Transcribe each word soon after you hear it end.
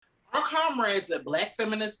Our comrades at Black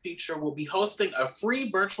Feminist Future will be hosting a free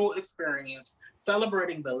virtual experience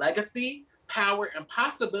celebrating the legacy, power, and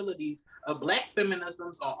possibilities of Black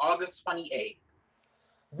feminisms on August 28th.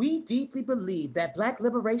 We deeply believe that Black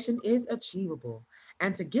liberation is achievable.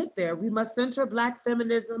 And to get there, we must center Black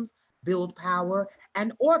feminism, build power,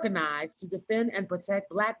 and organize to defend and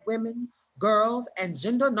protect Black women, girls, and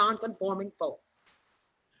gender nonconforming folks.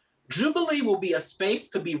 Jubilee will be a space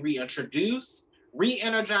to be reintroduced, re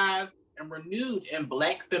energized, and renewed in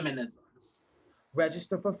Black feminisms.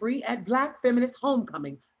 Register for free at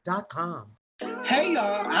blackfeministhomecoming.com. Hey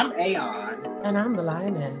y'all, I'm Aon, And I'm the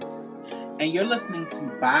Lioness. and you're listening to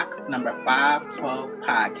Box Number 512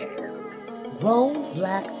 Podcast. Grown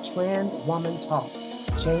Black Trans Woman Talk,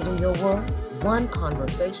 changing your world one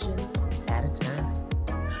conversation at a time.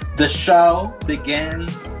 The show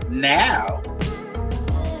begins now.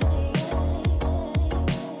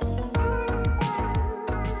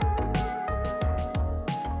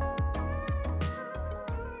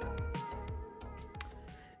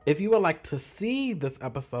 If you would like to see this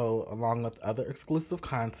episode along with other exclusive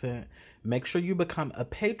content, make sure you become a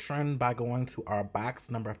patron by going to our Box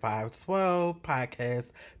Number 512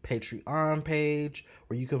 Podcast Patreon page,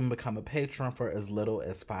 where you can become a patron for as little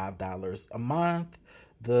as $5 a month.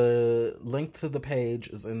 The link to the page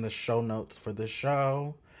is in the show notes for the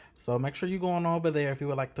show. So make sure you go on over there if you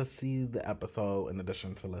would like to see the episode in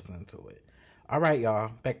addition to listening to it. All right,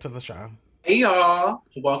 y'all, back to the show. Hey y'all,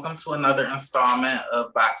 welcome to another installment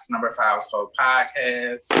of Box Number 512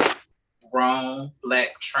 Podcast, Grown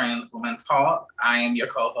Black Trans Women Talk. I am your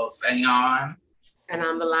co-host, Ayon. And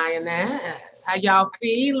I'm the Lioness. How y'all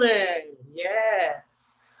feeling? Yeah.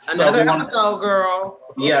 So Another episode, girl.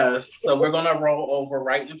 Yes, so we're going to roll over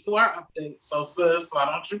right into our update. So sis, why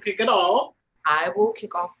don't you kick it off? I will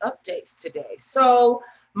kick off updates today. So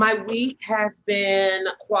my week has been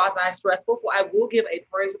quasi-stressful. So I will give a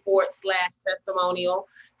praise report / testimonial.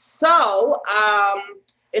 So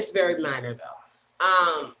it's very minor though.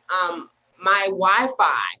 My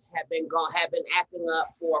Wi-Fi had been acting up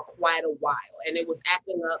for quite a while, and it was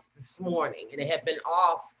acting up this morning, and it had been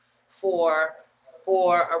off for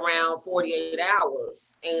around 48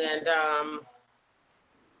 hours, and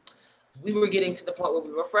we were getting to the point where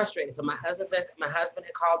we were frustrated. So my husband had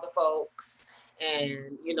called the folks,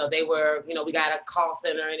 and they were, we got a call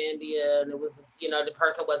center in India, and it was, the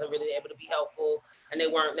person wasn't really able to be helpful, and they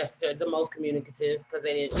weren't necessarily the most communicative because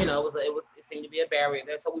they didn't, it seemed to be a barrier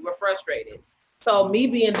there. So we were frustrated. So me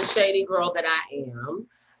being the shady girl that I am,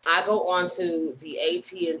 I go onto the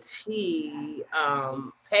AT&T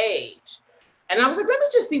page. And I was like, let me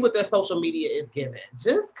just see what their social media is giving,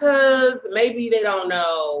 just because maybe they don't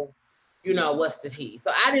know, what's the tea.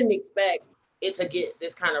 So I didn't expect it to get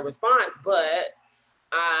this kind of response, but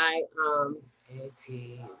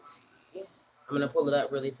AT&T, I'm going to pull it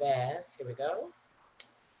up really fast. Here we go.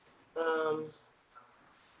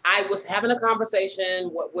 I was having a conversation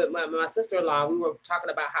with my sister-in-law. We were talking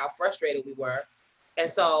about how frustrated we were. And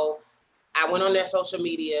so I went on their social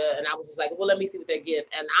media, and I was just like, well, let me see what they give.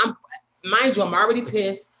 And mind you, I'm already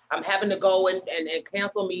pissed. I'm having to go and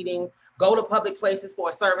cancel meetings, go to public places for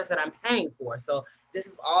a service that I'm paying for. So this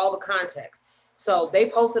is all the context. So they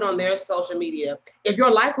posted on their social media, if your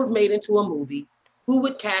life was made into a movie, who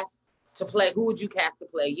would you cast to play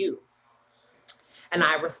you? And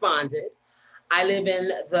I responded, I live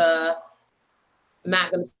in I'm not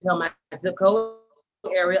going to tell my zip code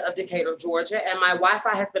area of Decatur, Georgia, and my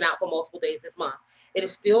Wi-Fi has been out for multiple days this month. It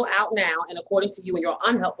is still out now, and according to you and your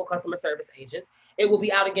unhelpful customer service agent, it will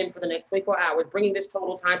be out again for the next 24 hours, bringing this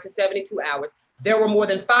total time to 72 hours. There were more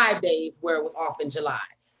than 5 days where it was off in July.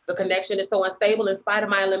 The connection is so unstable in spite of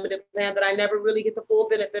my unlimited plan that I never really get the full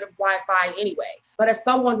benefit of Wi-Fi anyway. But as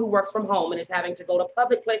someone who works from home and is having to go to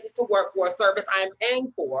public places to work for a service I am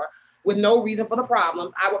paying for with no reason for the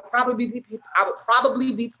problems, I would probably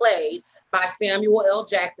be played by Samuel L.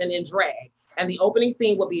 Jackson in drag. And the opening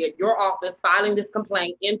scene will be at your office filing this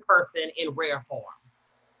complaint in person in rare form.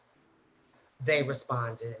 They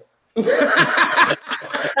responded.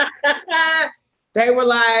 They were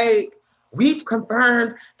like, we've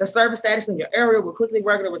confirmed the service status in your area. We're quickly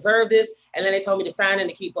working to reserve this. And then they told me to sign in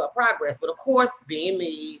to keep up progress. But of course, being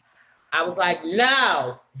me, I was like,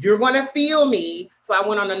 no, you're going to feel me. So I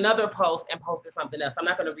went on another post and posted something else. I'm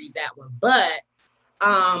not going to read that one. But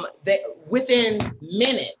within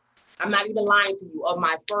minutes, I'm not even lying to you, of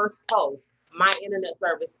my first post, my internet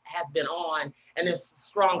service has been on and it's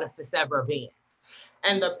strongest it's ever been.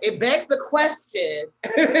 And it begs the question,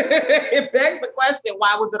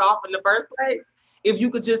 why was it off in the first place? If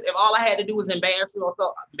all I had to do was embarrass you on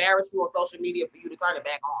social media for you to turn it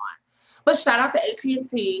back on. But shout out to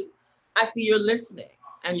AT&T. I see you're listening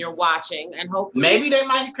and you're watching, and hopefully maybe they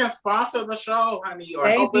might can sponsor the show, honey, or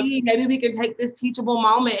help us. maybe we can take this teachable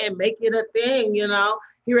moment and make it a thing, you know.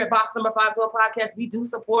 Here at Box Number 512 Podcast, we do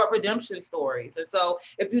support redemption stories. And so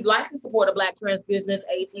if you'd like to support a Black trans business,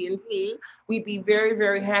 AT&T, we'd be very,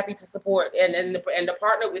 very happy to support and to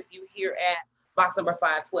partner with you here at Box Number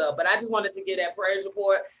 512. But I just wanted to get that praise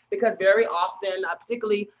report because very often,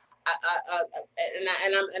 particularly,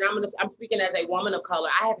 I'm speaking as a woman of color,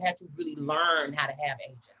 I have had to really learn how to have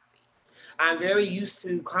agency. I'm very used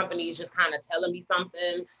to companies just kind of telling me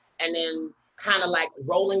something and then kind of like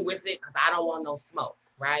rolling with it because I don't want no smoke,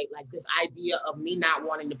 right? Like this idea of me not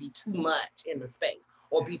wanting to be too much in the space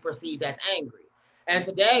or be perceived as angry. And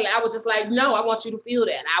today I was just like, no, I want you to feel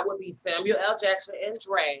that. I would be Samuel L. Jackson in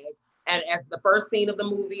drag. And as the first scene of the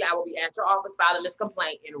movie, I will be at your office filing this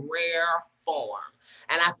complaint in rare form.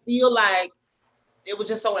 And I feel like it was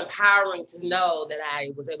just so empowering to know that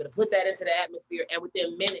I was able to put that into the atmosphere. And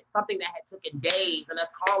within minutes, something that had taken days and us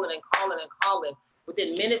calling,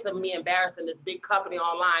 within minutes of me embarrassing this big company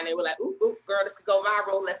online, they were like, ooh, girl, this could go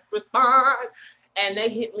viral. Let's respond. And they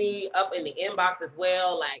hit me up in the inbox as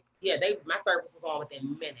well. Like, yeah, my service was on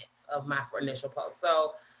within minutes of my initial post.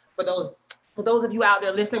 So for those of you out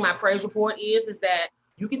there listening, my praise report is that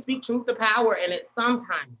you can speak truth to power, and it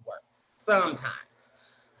sometimes works. Sometimes.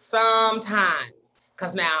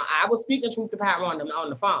 Because now I was speaking truth to power on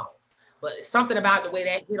the phone, but it's something about the way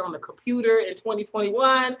that hit on the computer in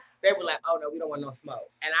 2021. They were like, "Oh no, we don't want no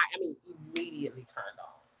smoke," and I mean, immediately turned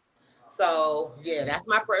off. So yeah, that's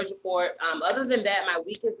my praise report. Other than that, my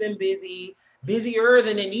week has been busier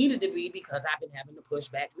than it needed to be because I've been having to push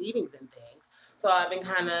back meetings and things. So I've been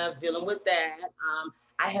kind of dealing with that.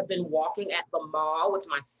 I have been walking at the mall with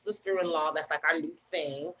my sister-in-law. That's like our new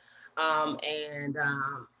thing, and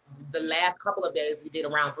the last couple of days we did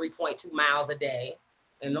around 3.2 miles a day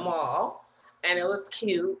in the mall, and it was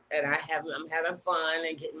cute, and I'm having fun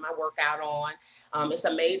and getting my workout on. It's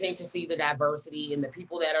amazing to see the diversity and the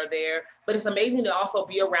people that are there, but it's amazing to also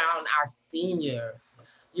be around our seniors.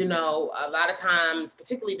 You know, a lot of times,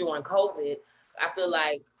 particularly during COVID, I feel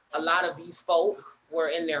like a lot of these folks were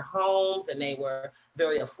in their homes and they were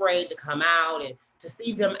very afraid to come out, and to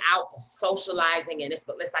see them out for socializing, and it's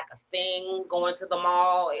like a thing going to the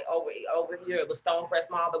mall over here. It was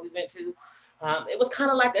Stonecrest Mall that we went to. It was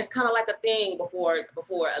kind of like a thing before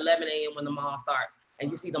 11 a.m. when the mall starts,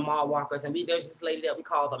 and you see the mall walkers. And there's this lady that we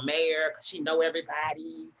call the mayor because she know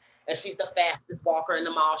everybody, and she's the fastest walker in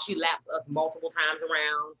the mall. She laps us multiple times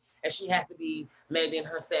around, and she has to be maybe in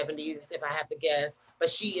her 70s if I have to guess.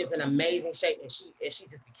 But she is in amazing shape, and she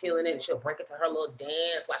just be killing it. And she'll break into her little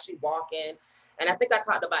dance while she's walking. And I think I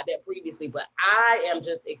talked about that previously, but I am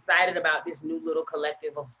just excited about this new little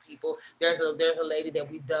collective of people. There's a lady that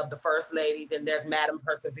we dubbed the First Lady. Then there's Madam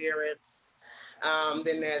Perseverance.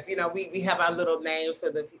 Then there's, we have our little names for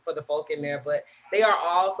the folk in there, but they are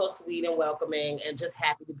all so sweet and welcoming and just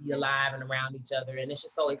happy to be alive and around each other. And it's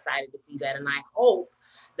just so excited to see that. And I hope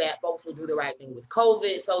that folks will do the right thing with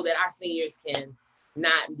COVID so that our seniors can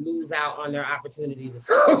not lose out on their opportunity to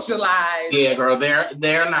socialize. Yeah, girl,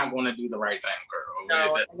 they're not going to do the right thing, girl.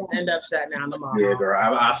 No, end up shutting down the mall. Yeah, girl.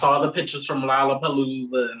 I saw the pictures from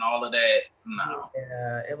Lollapalooza and all of that. No.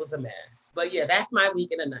 Yeah, it was a mess. But yeah, that's my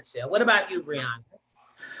week in a nutshell. What about you, Brianna?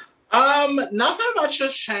 Nothing much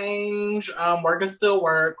has changed. Work is still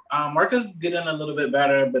work. Work is getting a little bit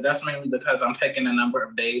better, but that's mainly because I'm taking a number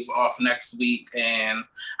of days off next week, and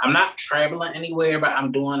I'm not traveling anywhere, but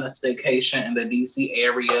I'm doing a staycation in the DC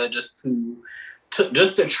area just to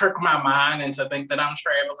trick my mind and to think that I'm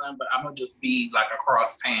traveling, but I'm gonna just be like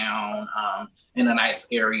across town, in a nice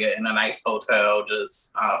area, in a nice hotel,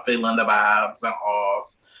 just feeling the vibes and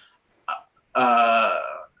off.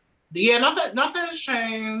 Yeah, nothing's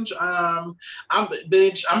changed. I'm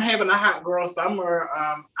having a hot girl summer.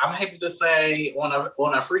 I'm happy to say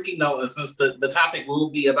on a freaky note, and since the topic will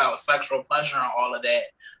be about sexual pleasure and all of that,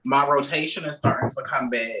 my rotation is starting to come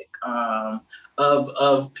back,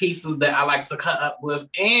 of pieces that I like to cut up with,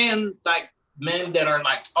 and like men that are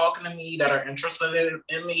like talking to me, that are interested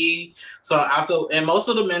in me. So I feel, and most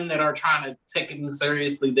of the men that are trying to take me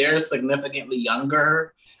seriously, they're significantly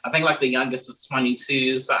younger. I think like the youngest is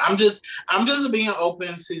 22. So I'm just being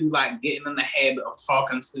open to like getting in the habit of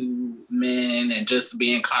talking to men and just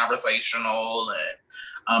being conversational.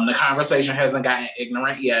 And the conversation hasn't gotten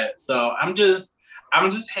ignorant yet. So I'm just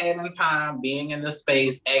having time being in the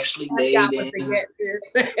space, actually dating.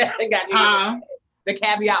 The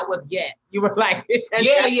caveat was yet. You were like,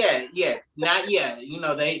 yeah, not yet. You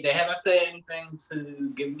know, they haven't said anything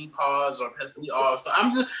to give me pause or piss me off. So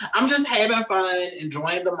I'm just having fun,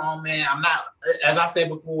 enjoying the moment. I'm not, as I said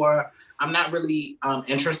before, I'm not really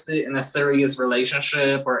interested in a serious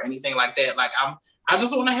relationship or anything like that. Like I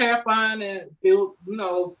just want to have fun and feel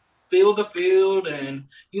the field and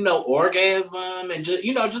orgasm and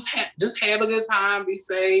just have a good time, be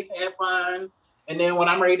safe, have fun. And then when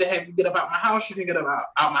I'm ready to have you get up out my house, you can get up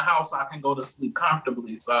out my house so I can go to sleep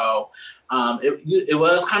comfortably. So it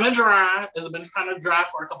was kind of dry. It's been kind of dry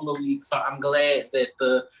for a couple of weeks. So I'm glad that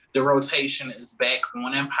the rotation is back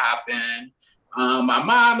on and popping. My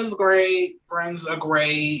mom is great. Friends are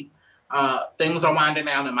great. Things are winding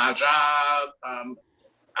down in my job.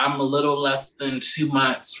 I'm a little less than 2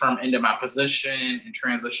 months from ending my position and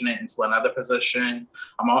transitioning into another position.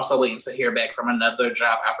 I'm also waiting to hear back from another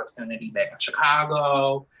job opportunity back in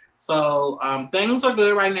Chicago. So things are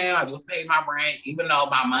good right now. I just paid my rent, even though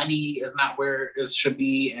my money is not where it should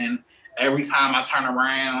be. And every time I turn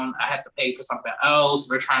around, I have to pay for something else.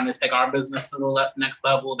 We're trying to take our business to the next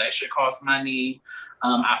level. That shit costs money.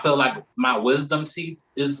 I feel like my wisdom teeth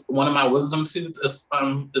is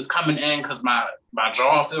coming in because my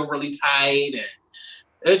jaw feel really tight, and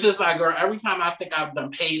it's just like, girl, every time I think I've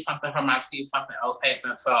done paid something for my teeth, something else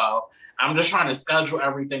happens. So I'm just trying to schedule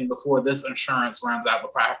everything before this insurance runs out,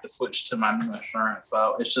 before I have to switch to my new insurance.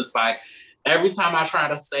 So it's just like every time I try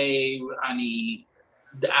to save, I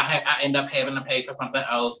end up having to pay for something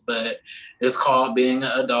else. But it's called being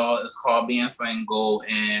an adult. It's called being single,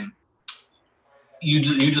 and you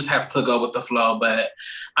just have to go with the flow. But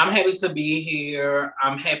I'm happy to be here.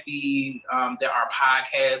 I'm happy that our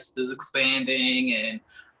podcast is expanding,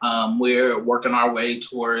 and we're working our way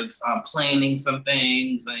towards planning some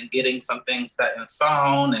things and getting some things set in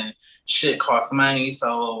stone. And shit costs money,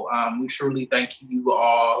 so we truly thank you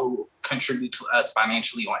all who contribute to us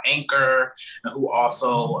financially on Anchor, and who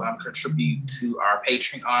also contribute to our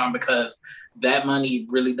Patreon, because that money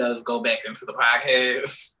really does go back into the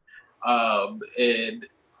podcast. And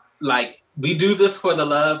like, we do this for the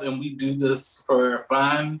love and we do this for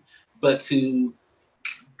fun, but to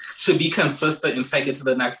be consistent and take it to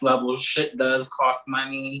the next level, shit does cost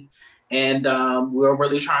money. And we're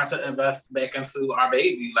really trying to invest back into our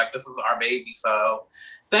baby. Like, this is our baby. So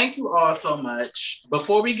thank you all so much.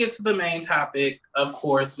 Before we get to the main topic, of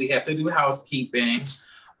course, we have to do housekeeping.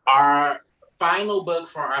 Our final book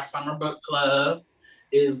for our summer book club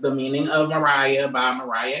is The Meaning of Mariah by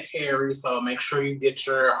Mariah Carey. So make sure you get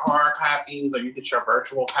your hard copies, or you get your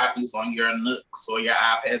virtual copies on your Nooks or your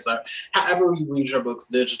iPads, or however you read your books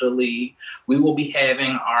digitally. We will be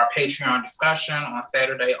having our Patreon discussion on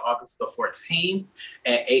Saturday, August the 14th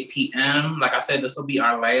at 8 p.m. Like I said, this will be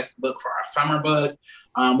our last book for our summer book.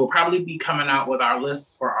 We'll probably be coming out with our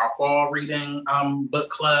list for our fall reading book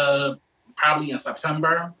club probably in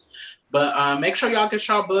September. But make sure y'all get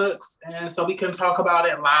y'all books, and so we can talk about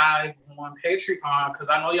it live on Patreon, because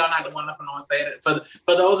I know y'all not doing nothing on Saturday.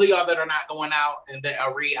 For those of y'all that are not going out and that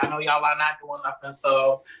are I know y'all are not doing nothing.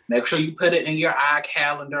 So make sure you put it in your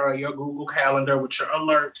iCalendar or your Google Calendar with your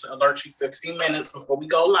alert to alert you 15 minutes before we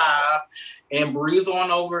go live, and breeze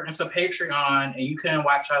on over into Patreon, and you can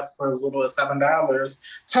watch us for as little as $7.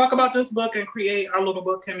 Talk about this book and create our little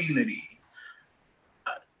book community.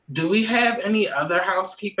 Do we have any other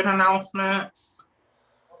housekeeping announcements?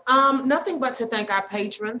 Nothing but to thank our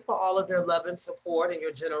patrons for all of their love and support and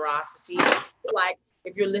your generosity. Like,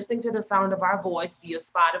 if you're listening to the sound of our voice via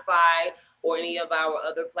Spotify or any of our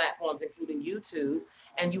other platforms, including YouTube,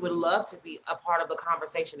 and you would love to be a part of the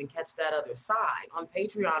conversation and catch that other side, on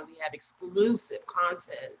Patreon, we have exclusive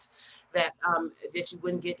content that you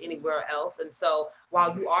wouldn't get anywhere else. And so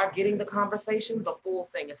while you are getting the conversation, the full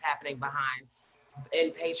thing is happening behind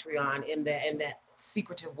in Patreon, in that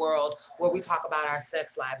secretive world where we talk about our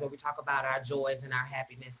sex lives, where we talk about our joys and our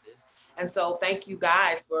happinesses. And so thank you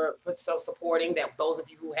guys for so supporting that, those of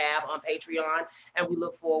you who have on Patreon, and we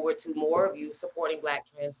look forward to more of you supporting Black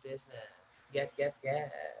trans business. Yes, yes,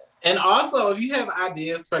 yes. And also, if you have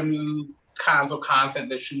ideas for new kinds of content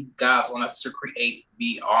that you guys want us to create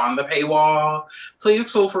beyond the paywall,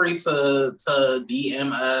 please feel free to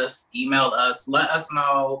DM us, email us, let us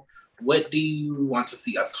know. What do you want to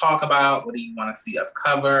see us talk about? What do you want to see us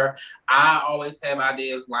cover? I always have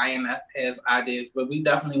ideas. Lioness has ideas, but we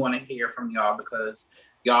definitely want to hear from y'all, because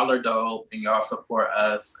y'all are dope and y'all support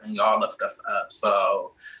us and y'all lift us up.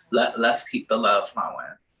 So let's keep the love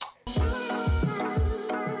flowing.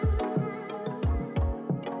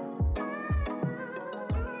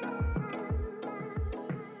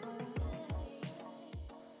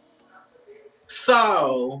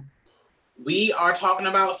 So We are talking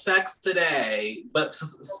about sex today, but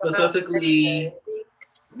specifically,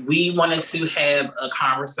 we wanted to have a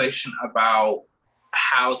conversation about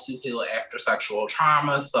how to heal after sexual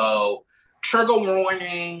trauma. So, trigger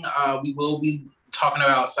warning, we will be talking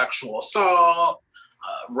about sexual assault,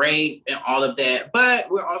 rape, and all of that. But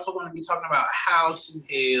we're also going to be talking about how to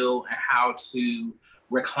heal and how to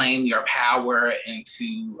reclaim your power and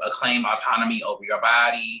to claim autonomy over your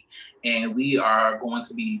body. And we are going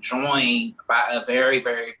to be joined by a very,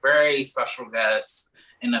 very, very special guest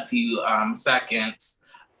in a few seconds,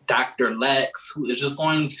 Dr. Lex, who is just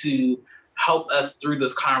going to help us through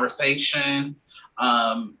this conversation.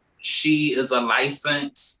 She is a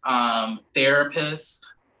licensed therapist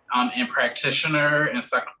and practitioner in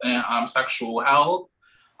sexual health.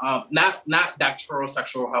 Not doctoral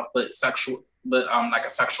sexual health, but like a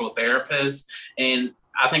sexual therapist. And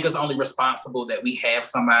I think it's only responsible that we have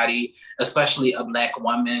somebody, especially a Black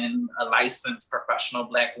woman, a licensed professional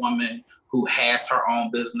Black woman who has her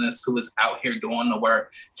own business, who is out here doing the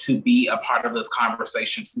work, to be a part of this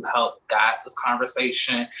conversation, to help guide this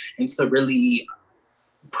conversation, and to really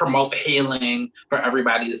promote healing for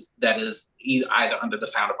everybody that is either under the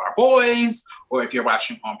sound of our voice or if you're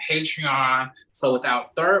watching on Patreon. So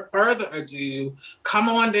without further ado, come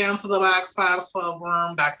on down to the Box 512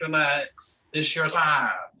 room, Dr. Lex. It's your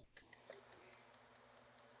time.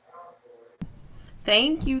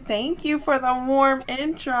 Thank you for the warm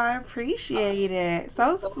intro. I appreciate it.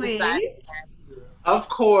 So sweet. Of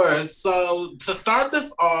course. So to start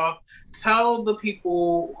this off, tell the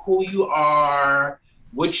people who you are,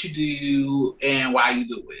 what you do, and why you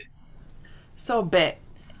do it. So,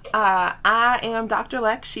 I am Dr.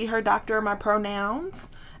 Lex, she, her, doctor are my pronouns,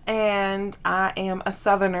 and I am a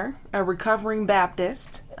Southerner, a recovering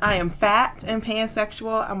Baptist. I am fat and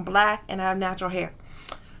pansexual, I'm Black, and I have natural hair.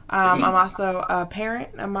 I'm also a parent,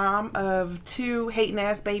 a mom of 2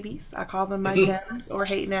 hating-ass babies. I call them my gems or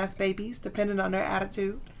hating-ass babies, depending on their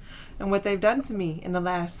attitude and what they've done to me in the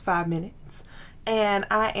last 5 minutes. And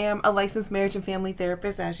I am a licensed marriage and family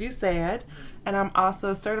therapist, as you said. And I'm also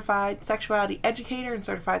a certified sexuality educator and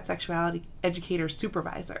certified sexuality educator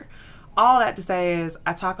supervisor. All that to say is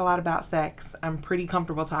I talk a lot about sex. I'm pretty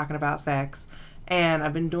comfortable talking about sex. And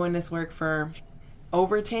I've been doing this work for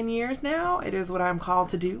over 10 years now. It is what I'm called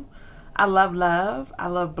to do. I love love. I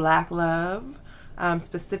love Black love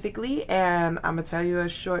specifically. And I'm going to tell you a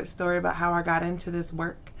short story about how I got into this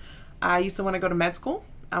work. I used to want to go to med school.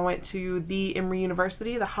 I went to the Emory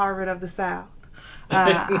University, the Harvard of the South.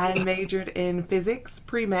 I majored in physics,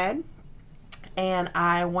 pre-med, and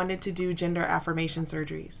I wanted to do gender affirmation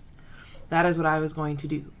surgeries. That is what I was going to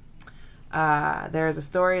do. There is a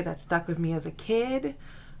story that stuck with me as a kid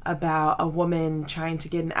about a woman trying to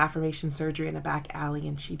get an affirmation surgery in a back alley,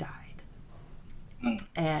 and she died.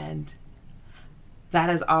 And that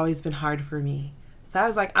has always been hard for me. So I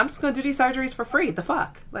was like, I'm just going to do these surgeries for free. The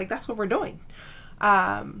fuck? Like, that's what we're doing.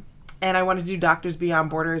 And I wanted to do Doctors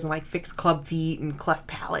Beyond Borders and like fix club feet and cleft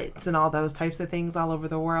palates and all those types of things all over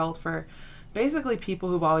the world for basically people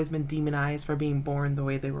who've always been demonized for being born the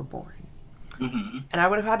way they were born. Mm-hmm. And I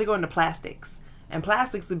would have had to go into plastics. And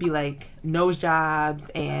plastics would be like nose jobs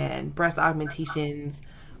and breast augmentations.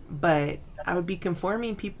 But I would be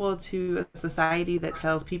conforming people to a society that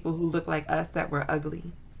tells people who look like us that we're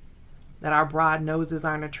ugly, that our broad noses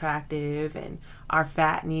aren't attractive and our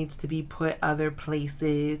fat needs to be put other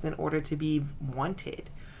places in order to be wanted.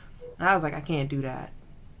 And I was like, I can't do that.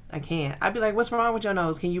 I can't. I'd be like, what's wrong with your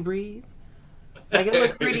nose? Can you breathe? Like, it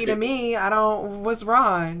looked pretty to me. What's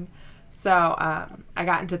wrong? So I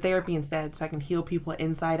got into therapy instead so I can heal people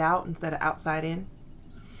inside out instead of outside in.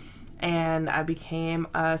 And I became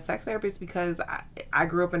a sex therapist because I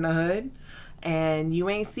grew up in the hood. And you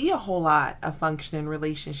ain't see a whole lot of functioning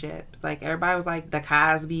relationships. Like, everybody was like the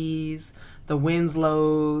Cosbys, the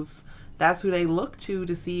Winslows. That's who they looked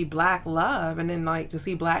to see Black love. And then, like, to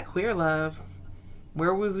see Black queer love,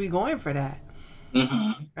 where was we going for that?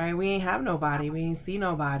 Mm-hmm. Right? We ain't have nobody. We ain't see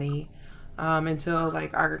nobody until,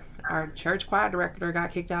 like, our church choir director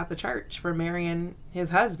got kicked out the church for marrying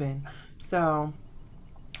his husband. So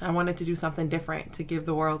I wanted to do something different, to give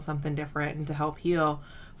the world something different and to help heal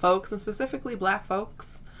folks, and specifically Black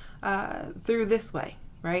folks, through this way,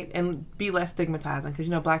 right? And be less stigmatizing, because,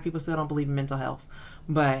 you know, Black people still don't believe in mental health.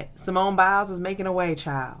 But Simone Biles is making a way,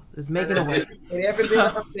 child. Is making a way. Every bit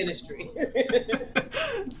of her ministry.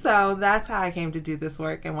 So that's how I came to do this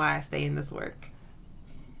work and why I stay in this work.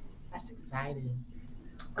 That's exciting.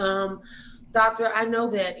 Doctor, I know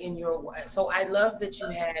that so I love that you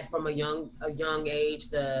had from a young age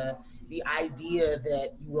the idea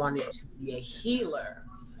that you wanted to be a healer.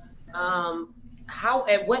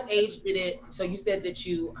 at what age did it, so you said that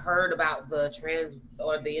you heard about the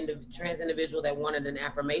trans individual that wanted an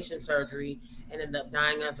affirmation surgery and ended up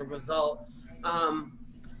dying as a result. Um,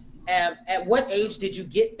 at what age did you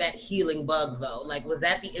get that healing bug though? Like, was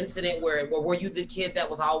that the incident where were you the kid that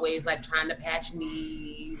was always like trying to patch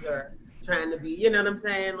knees or trying to be, you know what I'm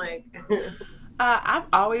saying? Like, I've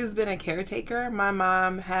always been a caretaker. My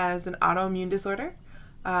mom has an autoimmune disorder.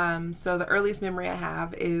 So the earliest memory I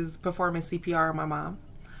have is performing CPR on my mom.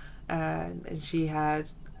 And she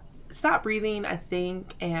has stopped breathing, I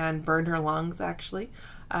think, and burned her lungs actually.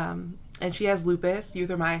 And she has lupus,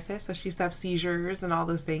 erythematosus, so she used to have seizures and all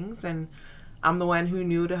those things. And I'm the one who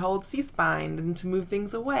knew to hold C-spine and to move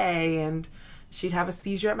things away. And she'd have a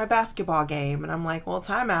seizure at my basketball game. And I'm like, well,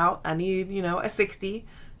 time out. I need, a 60.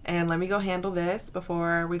 And let me go handle this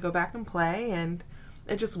before we go back and play. And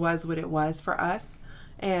it just was what it was for us.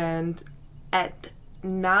 And at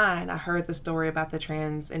 9, I heard the story about the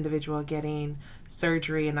trans individual getting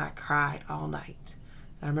surgery, and I cried all night.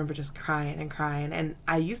 I remember just crying and crying. And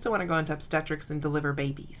I used to want to go into obstetrics and deliver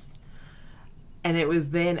babies. And it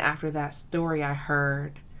was then after that story I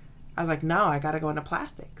heard, I was like, no, I got to go into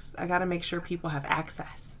plastics. I got to make sure people have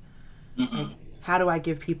access. Like, how do I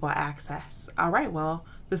give people access? All right, well,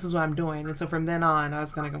 this is what I'm doing. And so from then on, I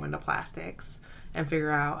was going to go into plastics and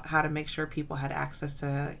figure out how to make sure people had access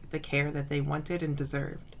to the care that they wanted and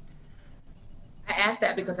deserved. I asked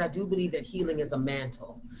that because I do believe that healing is a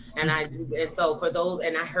mantle, and so for those,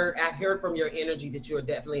 and I heard from your energy that you're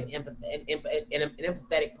definitely an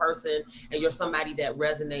empathetic person, and you're somebody that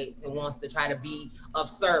resonates and wants to try to be of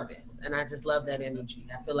service, and I just love that energy.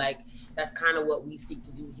 I feel like that's kind of what we seek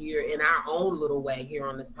to do here in our own little way here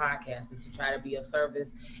on this podcast, is to try to be of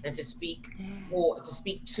service and to speak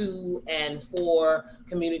to and for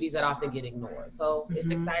communities that often get ignored. So it's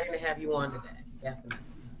exciting to have you on today, definitely.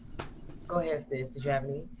 Go ahead, sis. Did you have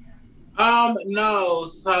any? No.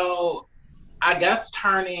 So I guess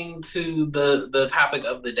turning to the topic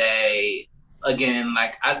of the day again,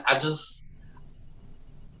 like I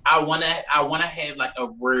wanna have like a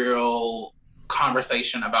real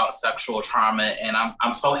conversation about sexual trauma, and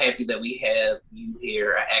I'm so happy that we have you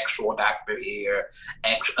here, an actual doctor here,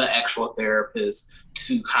 an actual therapist,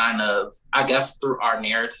 to kind of, I guess, through our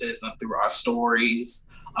narratives and through our stories,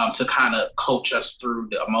 to kind of coach us through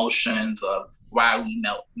the emotions of why we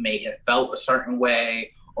may have felt a certain way,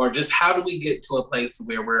 or just how do we get to a place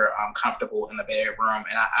where we're comfortable in the bedroom.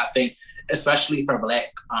 And I think, especially for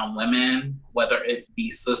Black women, whether it be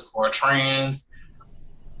cis or trans,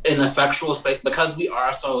 in the sexual space, because we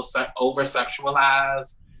are so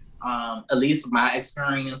over-sexualized, at least my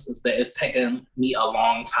experience is that it's taken me a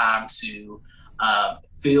long time to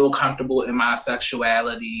feel comfortable in my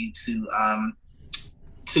sexuality, to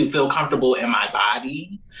feel comfortable in my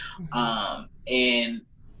body. And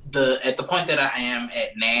at the point that I am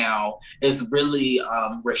at now is really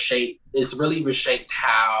reshaped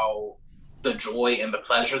how the joy and the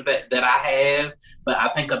pleasure that I have. But I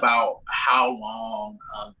think about how long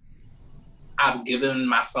I've given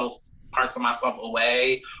parts of myself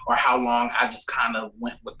away, or how long I just kind of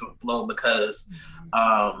went with the flow, because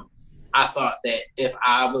I thought that if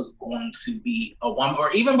I was going to be a woman,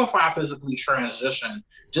 or even before I physically transitioned,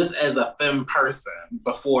 just as a femme person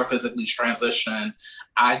before physically transitioned,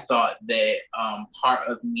 I thought that part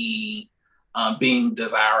of me being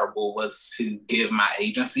desirable was to give my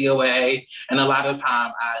agency away. And a lot of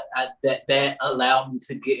time that allowed me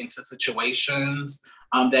to get into situations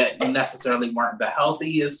that necessarily weren't the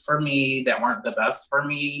healthiest for me, that weren't the best for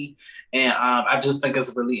me. And I just think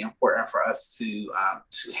it's really important for us to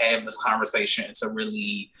have this conversation and to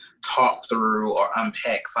really talk through or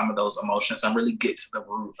unpack some of those emotions and really get to the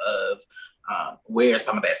root of where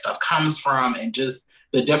some of that stuff comes from, and just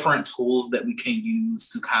the different tools that we can use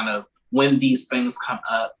to kind of, when these things come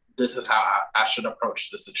up, this is how I should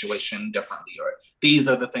approach the situation differently, or these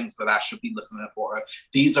are the things that I should be listening for.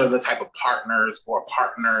 These are the type of partners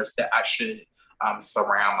that I should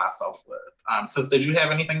surround myself with. Sis, did you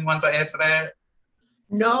have anything you want to add to that?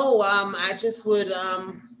 No, I just would,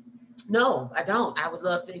 no, I don't. I would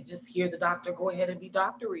love to just hear the doctor go ahead and be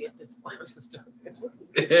doctory at this point.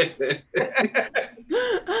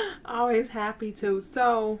 Always happy to.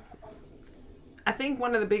 So I think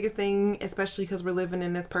one of the biggest things, especially because we're living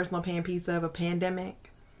in this personal pan pizza of a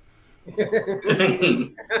pandemic, is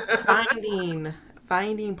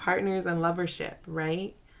finding partners and lovership,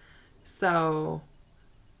 right? So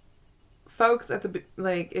folks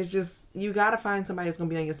it's just, you got to find somebody that's going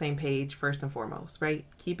to be on your same page first and foremost, right?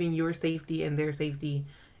 Keeping your safety and their safety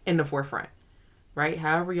in the forefront, right?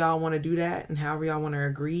 However y'all want to do that and however y'all want to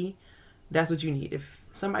agree, that's what you need. If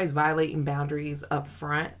somebody's violating boundaries up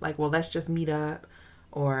front, like, well, let's just meet up,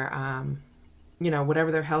 or,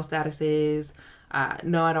 whatever their health status is.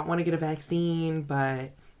 No, I don't want to get a vaccine,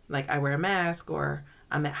 but like I wear a mask, or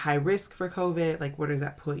I'm at high risk for COVID. Like, where does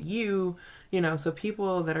that put you? So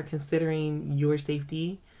people that are considering your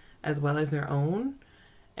safety as well as their own,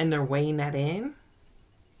 and they're weighing that in,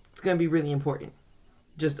 it's going to be really important,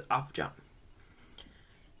 just off jump.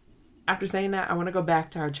 After saying that, I want to go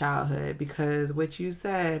back to our childhood, because what you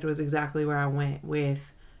said was exactly where I went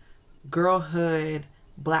with girlhood,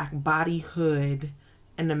 black bodyhood,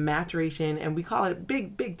 and the maturation, and we call it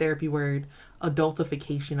big therapy word,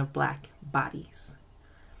 adultification of black bodies.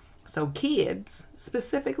 So kids,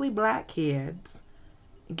 specifically black kids,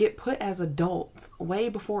 get put as adults way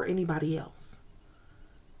before anybody else,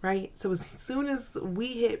 right? So as soon as we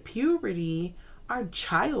hit puberty, our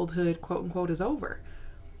childhood, quote unquote, is over.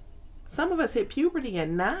 Some of us hit puberty at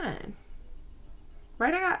 9,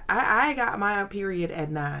 right? I got my period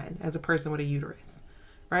at 9 as a person with a uterus,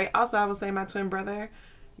 right? Also, I will say my twin brother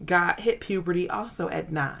hit puberty also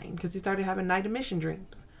at 9, because he started having night emission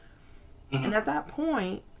dreams. Mm-hmm. And at that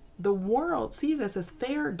point, the world sees us as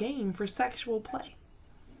fair game for sexual play.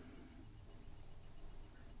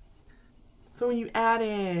 So when you add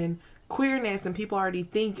in queerness and people already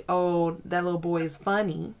think, oh, that little boy is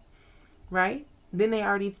funny, right? Then they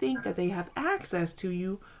already think that they have access to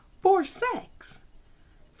you for sex,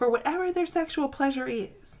 for whatever their sexual pleasure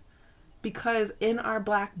is. Because in our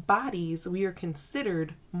black bodies, we are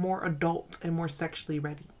considered more adult and more sexually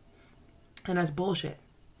ready. And that's bullshit.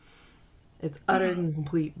 It's utter and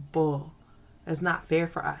complete bull. That's not fair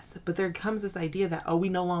for us. But there comes this idea that, oh, we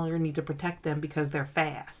no longer need to protect them because they're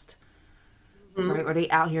fast. Mm-hmm. Right? Or they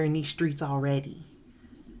out here in these streets already.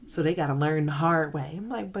 So they got to learn the hard way. I'm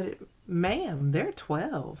like, but ma'am, they're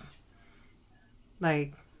 12.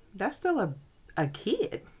 Like, that's still a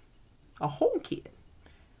kid. A whole kid.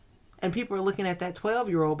 And people are looking at that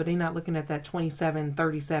 12-year-old, but they're not looking at that 27,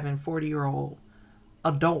 37, 40-year-old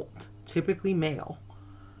adult, typically male,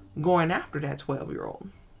 going after that 12-year-old.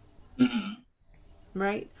 Mm-hmm.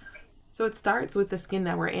 Right? So it starts with the skin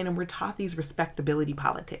that we're in, and we're taught these respectability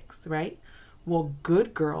politics, right? Well,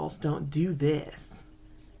 good girls don't do this.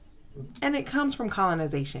 And it comes from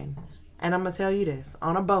colonization. And I'm going to tell you this.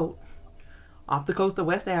 On a boat off the coast of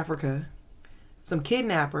West Africa, some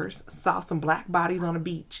kidnappers saw some black bodies on a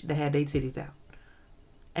beach that had their titties out.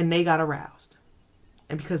 And they got aroused.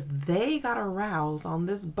 And because they got aroused on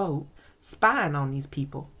this boat, spying on these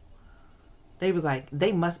people, they was like,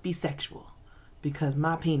 they must be sexual because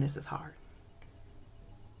my penis is hard.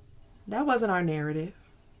 That wasn't our narrative.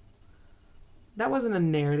 That wasn't a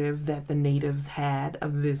narrative that the natives had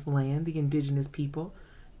of this land, the indigenous people.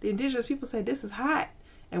 The indigenous people said, this is hot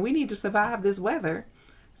and we need to survive this weather.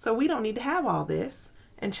 So we don't need to have all this.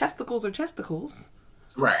 And chesticles are chesticles.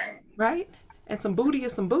 Right. Right? And some booty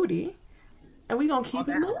is some booty. And we going to keep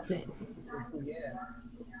it moving. Yeah.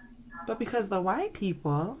 But because the white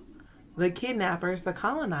people, the kidnappers, the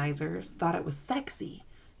colonizers, thought it was sexy,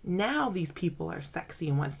 now these people are sexy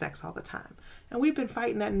and want sex all the time. And we've been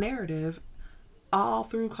fighting that narrative all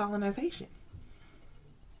through colonization.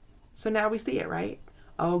 So now we see it, right?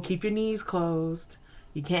 Oh, keep your knees closed.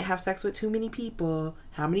 You can't have sex with too many people.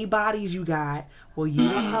 How many bodies you got? Well, you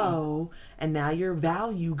a hoe. And now your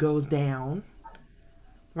value goes down.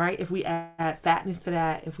 Right? If we add fatness to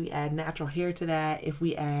that, if we add natural hair to that, if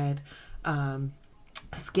we add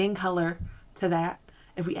skin color to that,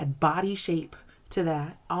 if we add body shape to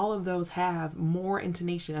that, all of those have more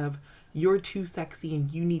intonation of you're too sexy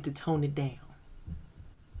and you need to tone it down.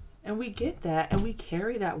 And we get that and we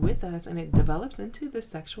carry that with us, and it develops into this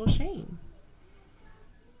sexual shame.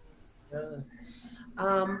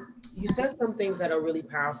 You said some things that are really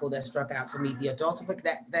powerful that struck out to me.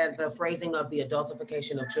 The phrasing of the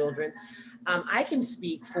adultification of children. I can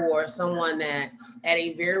speak for someone that at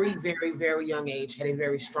a very, very, very young age had a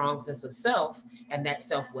very strong sense of self, and that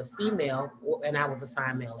self was female, and I was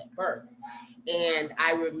assigned male at birth. And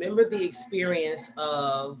I remember the experience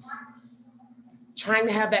of trying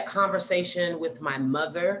to have that conversation with my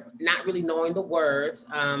mother, not really knowing the words.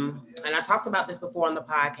 And I talked about this before on the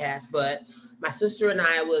podcast, but my sister and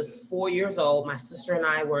I was 4 years old. My sister and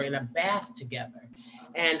I were in a bath together.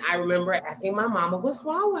 And I remember asking my mama, what's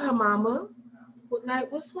wrong with her, mama?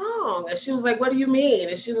 What's wrong? And she was like, what do you mean?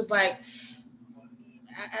 And she was like,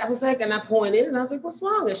 I was like, and I pointed and I was like, what's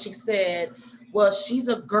wrong? And she said, well, she's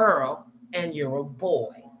a girl and you're a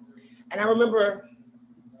boy. And I remember,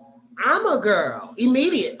 I'm a girl.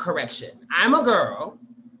 Immediate correction. I'm a girl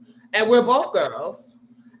and we're both girls.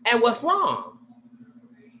 And what's wrong?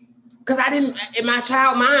 Because I didn't, in my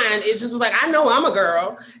child mind, it just was like, I know I'm a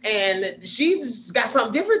girl and she just got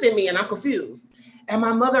something different than me and I'm confused. And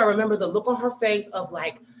my mother, I remember the look on her face of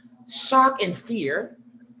like shock and fear.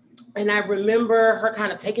 And I remember her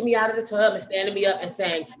kind of taking me out of the tub and standing me up and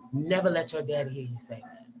saying, never let your daddy hear you say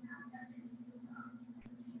that.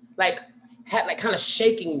 Like kind of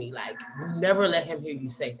shaking me, like, never let him hear you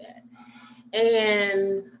say that.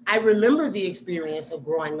 And I remember the experience of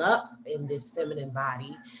growing up in this feminine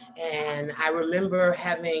body. And I remember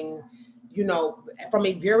having, you know, from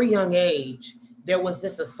a very young age, there was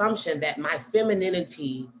this assumption that my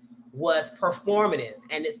femininity was performative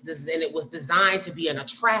and it was designed to be an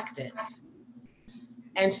attractant.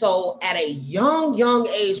 And so at a young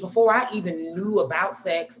age, before I even knew about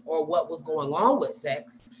sex or what was going on with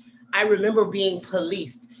sex, I remember being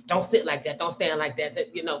policed. Don't sit like that. Don't stand like that.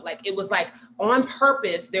 That, you know, like it was like on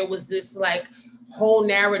purpose. There was this like whole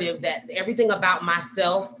narrative that everything about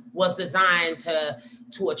myself was designed to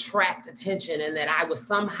attract attention and that I was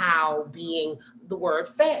somehow being the word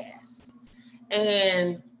fast.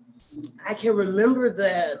 And I can remember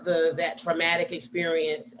that traumatic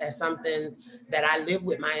experience as something that I lived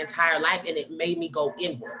with my entire life, and it made me go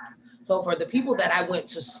inward. So for the people that I went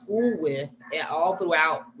to school with all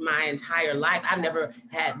throughout my entire life, I've never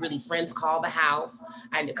had really friends call the house.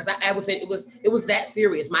 Because it was that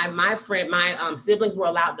serious. My siblings were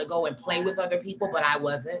allowed to go and play with other people, but I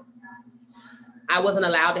wasn't. I wasn't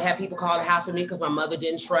allowed to have people call the house with me because my mother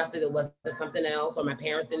didn't trust it. It wasn't something else, or my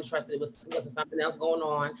parents didn't trust it. It was something else going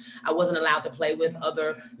on. I wasn't allowed to play with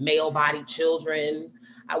other male-bodied children.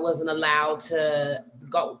 I wasn't allowed to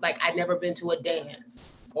go, like I'd never been to a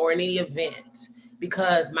dance or any event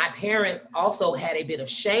because my parents also had a bit of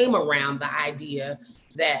shame around the idea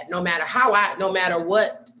that no matter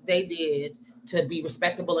what they did to be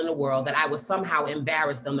respectable in the world, that I would somehow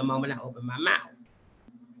embarrass them the moment I opened my mouth.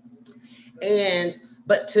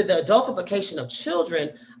 But to the adultification of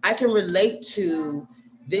children, I can relate to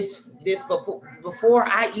this before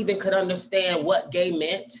I even could understand what gay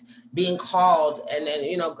meant, being called. And then,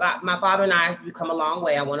 you know, God, my father and I, we've come a long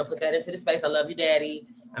way. I want to put that into the space. I love you, Daddy.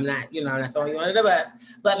 I'm not throwing you under the bus.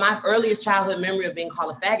 But my earliest childhood memory of being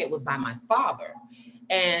called a faggot was by my father.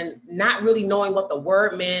 And not really knowing what the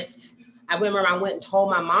word meant, I remember I went and told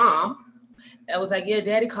my mom. I was like, yeah,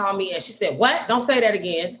 Daddy called me. And she said, what? Don't say that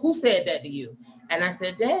again. Who said that to you? And I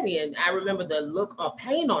said, Daddy. And I remember the look of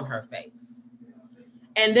pain on her face.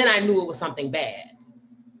 And then I knew it was something bad.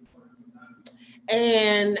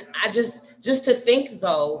 And I just to think,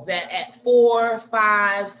 though, that at 4,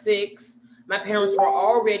 5, 6, my parents were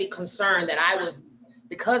already concerned that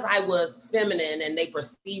because I was feminine and they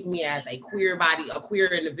perceived me as a queer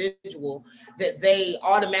individual, that they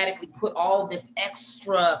automatically put all this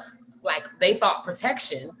extra, like they thought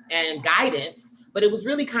protection and guidance, but it was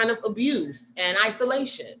really kind of abuse and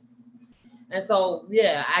isolation. And so,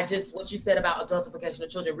 yeah, what you said about adultification of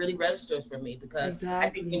children really registers for me because exactly. I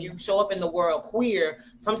think when you show up in the world queer,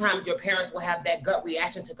 sometimes your parents will have that gut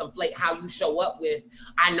reaction to conflate how you show up with,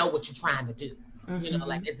 I know what you're trying to do, you know,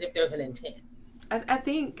 like as if there's an intent. I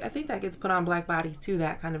think that gets put on Black bodies too,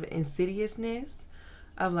 that kind of insidiousness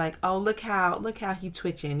of like, oh, look how he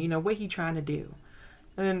twitching, you know, what he trying to do.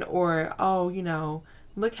 Or, oh, you know,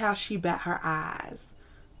 look how she bat her eyes.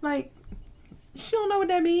 Like, she don't know what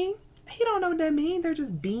that mean. He don't know what that mean. They're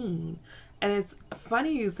just being. And it's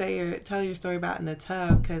funny you tell your story about in the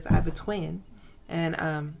tub because I have a twin. And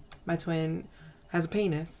my twin has a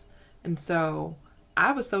penis. And so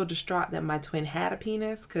I was so distraught that my twin had a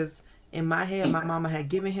penis because in my head, my mama had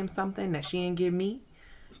given him something that she didn't give me.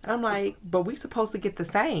 And I'm like, but we supposed to get the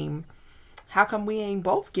same. How come we ain't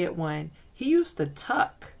both get one? He used to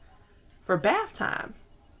tuck for bath time.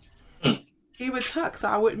 He would tuck so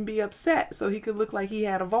I wouldn't be upset so he could look like he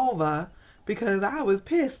had a vulva because I was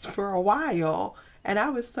pissed for a while and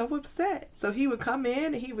I was so upset. So he would come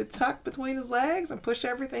in and he would tuck between his legs and push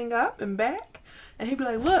everything up and back. And he'd be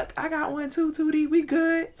like, look, I got one too, Tootie, we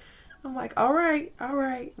good. I'm like, all right,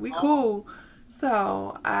 we cool.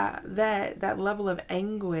 So that level of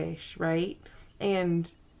anguish, right?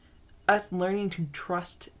 And us learning to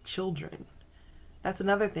trust children. That's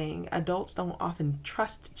another thing. Adults don't often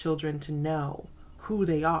trust children to know who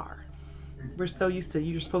they are. We're so used to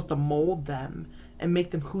you're supposed to mold them and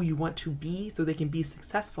make them who you want to be so they can be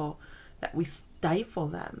successful that we stifle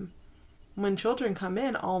them. When children come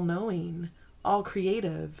in all knowing, all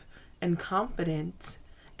creative and confident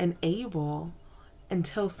and able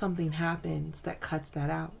until something happens that cuts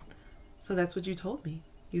that out. So that's what you told me.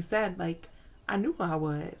 You said, like, I knew who I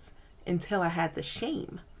was until I had the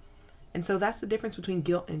shame. And so that's the difference between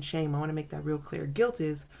guilt and shame. I want to make that real clear. Guilt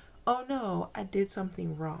is, oh no, I did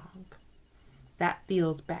something wrong. That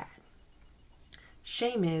feels bad.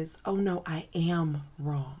 Shame is, oh no, I am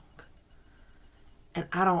wrong. And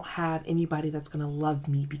I don't have anybody that's going to love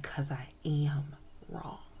me because I am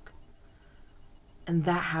wrong. And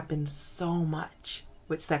that happens so much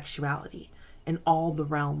with sexuality in all the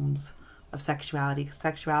realms of sexuality.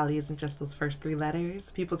 Sexuality isn't just those first 3 letters.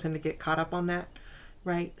 People tend to get caught up on that,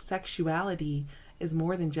 right? Sexuality is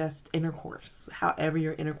more than just intercourse, however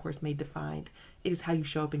your intercourse may be defined. It is how you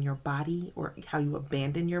show up in your body or how you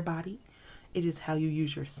abandon your body. It is how you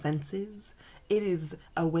use your senses. It is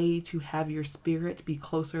a way to have your spirit be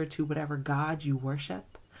closer to whatever God you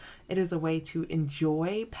worship. It is a way to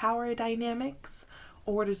enjoy power dynamics,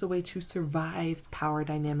 or it is a way to survive power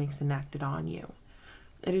dynamics enacted on you.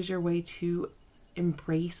 It is your way to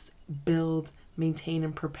embrace, build, maintain,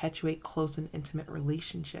 and perpetuate close and intimate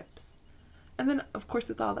relationships. And then, of course,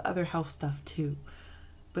 it's all the other health stuff too.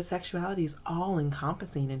 But sexuality is all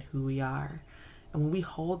encompassing in who we are. And when we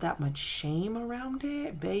hold that much shame around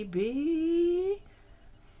it, baby,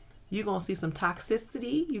 you're going to see some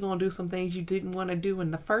toxicity. You're going to do some things you didn't want to do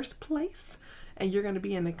in the first place. And you're going to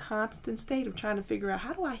be in a constant state of trying to figure out,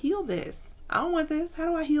 how do I heal this? I don't want this. How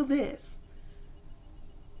do I heal this?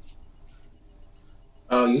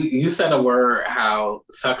 Oh, you said a word, how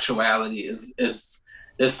sexuality is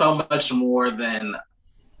so much more than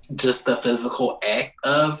just the physical act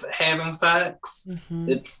of having sex. Mm-hmm.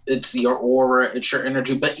 It's your aura, it's your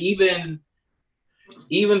energy. But even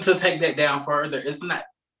to take that down further,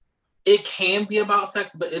 it can be about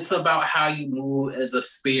sex, but it's about how you move as a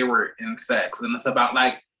spirit in sex. And it's about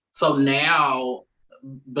so now,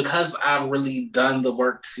 because I've really done the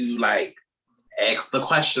work to ask the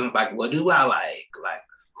questions, what do I like?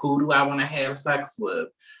 Who do I want to have sex with?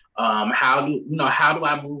 How do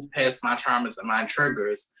I move past my traumas and my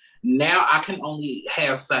triggers? Now I can only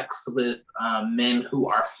have sex with men who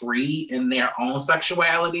are free in their own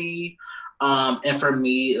sexuality. And for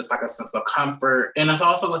me, it's a sense of comfort. And it's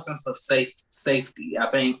also a sense of safety.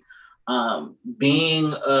 I think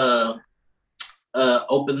being a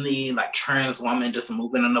openly trans woman just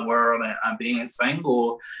moving in the world and being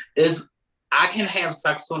single is, I can have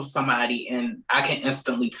sex with somebody and I can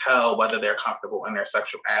instantly tell whether they're comfortable in their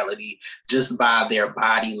sexuality just by their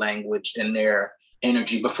body language and their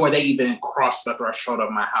energy before they even cross the threshold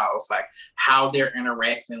of my house, how they're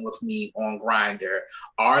interacting with me on Grindr.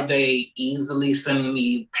 Are they easily sending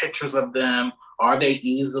me pictures of them? Are they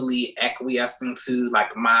easily acquiescing to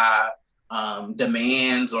my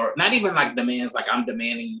demands, or not even demands I'm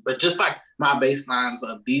demanding you, but just my baselines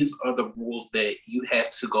of these are the rules that you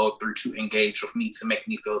have to go through to engage with me to make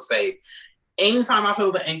me feel safe. Anytime I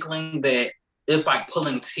feel the inkling that it's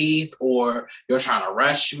pulling teeth or you're trying to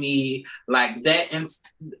rush me, that,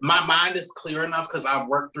 my mind is clear enough because I've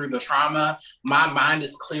worked through the trauma. My mind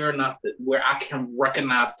is clear enough that where I can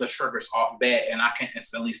recognize the triggers off bat and I can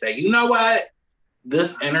instantly say, you know what?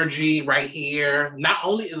 This energy right here, not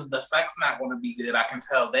only is the sex not going to be good, I can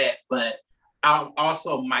tell that, but I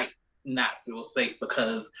also might not feel safe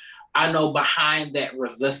because I know behind that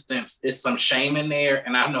resistance is some shame in there,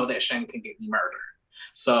 and I know that shame can get me murdered.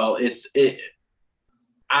 So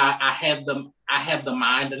I have the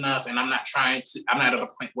mind enough, and I'm not at a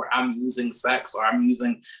point where I'm using sex or I'm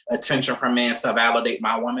using attention from men to validate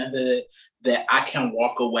my womanhood, that I can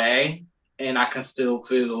walk away and I can still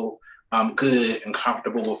feel good and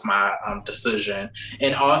comfortable with my decision.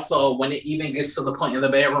 And also, when it even gets to the point in the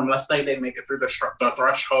bedroom, let's say they make it through the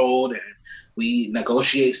threshold and we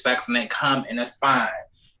negotiate sex and they come and it's fine.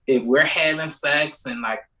 If we're having sex and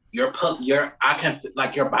your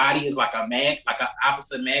body is like an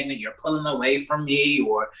opposite magnet, you're pulling away from me,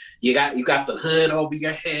 or you got the hood over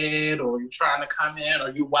your head, or you're trying to come in, or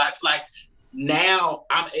you watch, now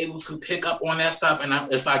I'm able to pick up on that stuff, and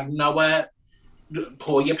it's you know what?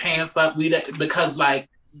 Pull your pants up, because I'm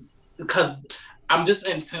just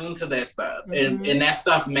in tune to that stuff, mm-hmm. and that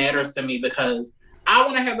stuff matters to me because I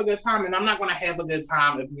want to have a good time, and I'm not going to have a good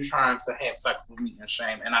time if you're trying to have sex with me in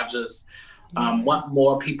shame. And I just want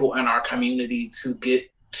more people in our community to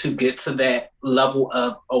get to that level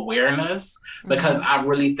of awareness, because mm-hmm. I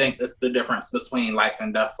really think it's the difference between life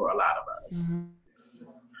and death for a lot of us. Mm-hmm.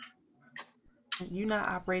 You're not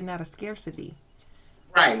operating out of scarcity.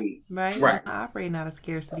 Right. You're not operating out of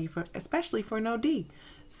scarcity, especially for no D.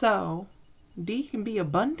 So D can be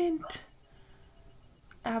abundant.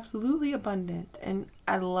 Absolutely abundant. And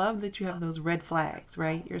I love that you have those red flags,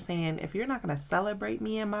 right? You're saying, if you're not going to celebrate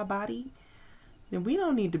me and my body, then we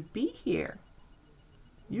don't need to be here.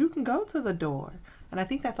 You can go to the door. And I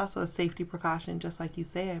think that's also a safety precaution, just like you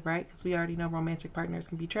said, right? Because we already know romantic partners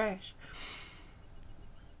can be trash.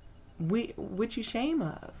 What you shame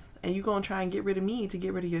of? and you gonna try and get rid of me to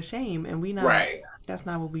get rid of your shame, and we not. Right. That's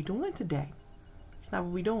not what we doing today. It's not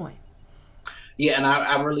what we doing. Yeah, and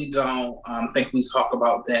I really don't think we talk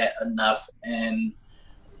about that enough, and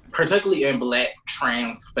particularly in Black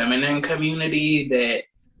trans feminine community, that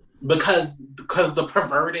because the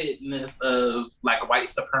pervertedness of like white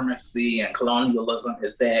supremacy and colonialism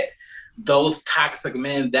is that those toxic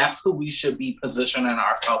men, that's who we should be positioning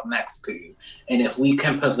ourselves next to. And if we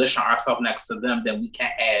can position ourselves next to them, then we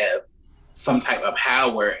can have some type of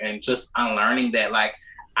power. And just unlearning that, like,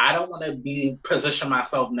 I don't want to be position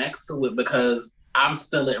myself next to it because I'm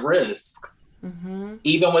still at risk. Mm-hmm.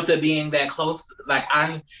 Even with it being that close, like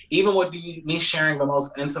even with me sharing the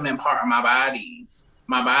most intimate part of my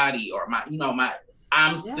body, or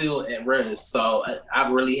I'm still at risk. So I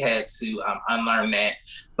really had to unlearn that.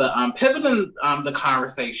 But pivoting the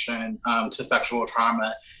conversation to sexual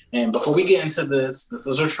trauma. And before we get into this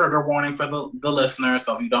is a trigger warning for the listeners.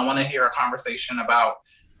 So if you don't want to hear a conversation about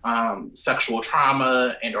sexual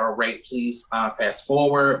trauma and or rape, please fast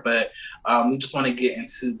forward. But we just want to get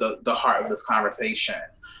into the heart of this conversation.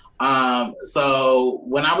 So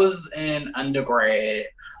when I was in undergrad,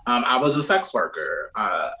 I was a sex worker.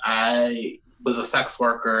 I was a sex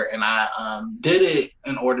worker, and I did it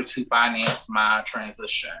in order to finance my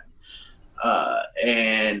transition.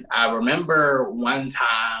 And I remember one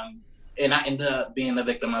time, and I ended up being a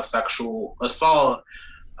victim of sexual assault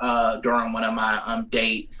during one of my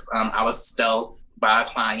dates. I was stealthed by a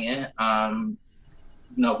client.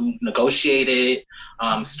 Negotiated,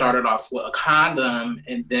 started off with a condom,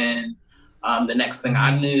 and then the next thing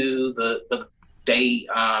I knew, the date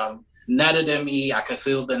nutted in me. I could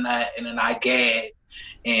feel the nut, and then I gagged,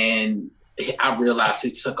 and I realized he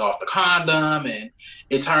took off the condom, and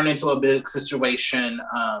it turned into a big situation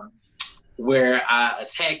where I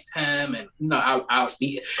attacked him, and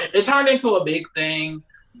it turned into a big thing.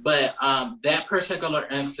 But that particular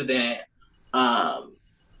incident,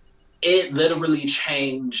 it literally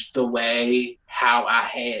changed the way how I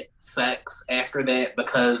had sex after that,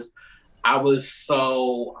 because I was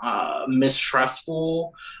so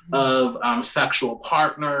mistrustful of sexual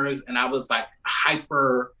partners, and I was like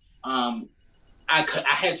hyper. I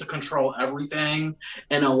had to control everything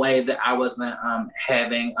in a way that I wasn't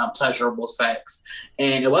having pleasurable sex.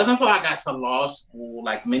 And it wasn't until I got to law school,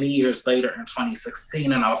 like many years later in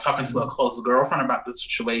 2016, and I was talking to a close girlfriend about the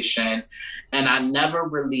situation, and I never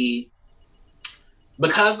really,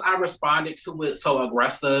 because I responded to it so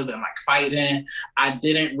aggressive and like fighting, I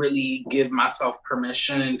didn't really give myself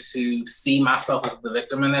permission to see myself as the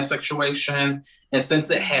victim in that situation. And since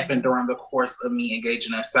it happened during the course of me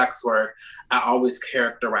engaging in sex work, I always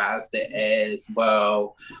characterized it as,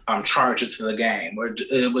 well, charges to the game, or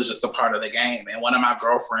it was just a part of the game. And one of my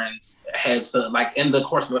girlfriends had to, like, in the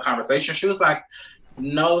course of the conversation, she was like,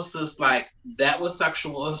 no, sis, like, that was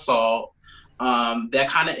sexual assault. That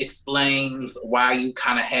kind of explains why you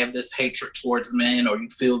kind of have this hatred towards men, or you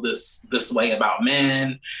feel this way about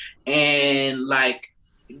men. And like,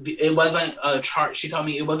 it wasn't a charge. She told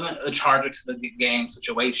me it wasn't a charger to the game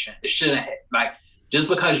situation. It shouldn't have, like, just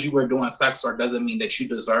because you were doing sex work doesn't mean that you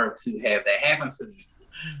deserve to have that happen to you.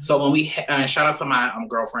 So when we, shout out to my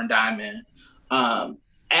girlfriend Diamond,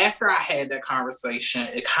 after I had that conversation,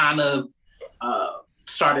 it kind of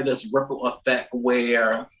started this ripple effect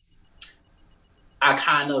where I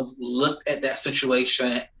kind of looked at that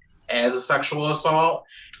situation as a sexual assault,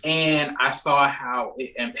 and I saw how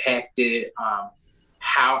it impacted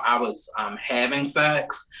how I was having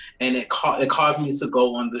sex, and it caused me to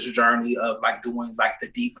go on this journey of like doing like the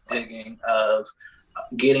deep digging of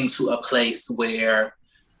getting to a place where,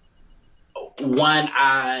 one,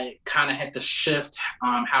 I kind of had to shift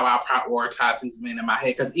how I prioritize these men in my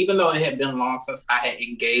head, because even though it had been long since I had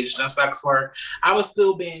engaged in sex work, I was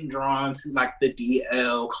still being drawn to like the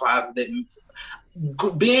DL closeted,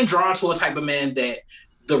 being drawn to a type of man that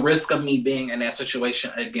the risk of me being in that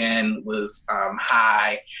situation again was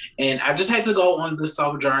high. And I just had to go on this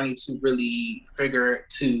self journey to really figure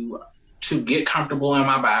to get comfortable in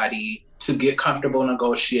my body, to get comfortable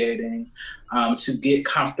negotiating, to get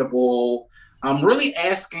comfortable really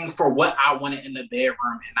asking for what I wanted in the bedroom,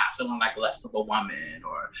 and not feeling like less of a woman,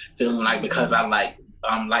 or feeling like because I like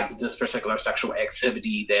this particular sexual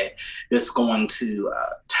activity that it's going to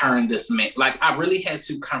turn this man. Like, I really had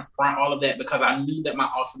to confront all of that, because I knew that my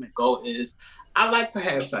ultimate goal is I like to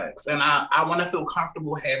have sex, and I want to feel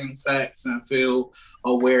comfortable having sex and feel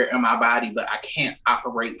aware in my body, but I can't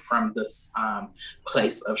operate from this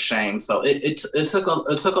place of shame. So it took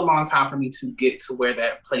a long time for me to get to where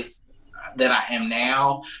that place that I am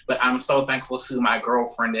now, but I'm so thankful to my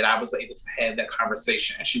girlfriend that I was able to have that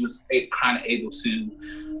conversation, and she was kind of able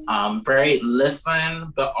to very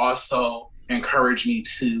listen, but also encourage me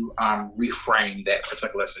to reframe that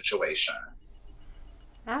particular situation.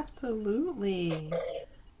 Absolutely.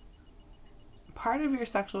 Part of your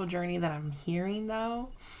sexual journey that I'm hearing, though,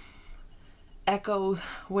 echoes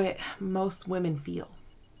what most women feel.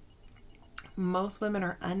 Most women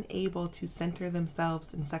are unable to center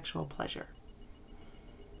themselves in sexual pleasure.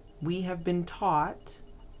 We have been taught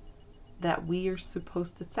that we are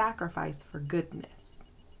supposed to sacrifice for goodness,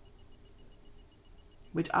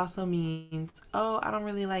 which also means, oh, I don't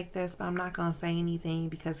really like this, but I'm not going to say anything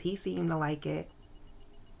because he seemed to like it.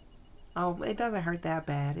 Oh, it doesn't hurt that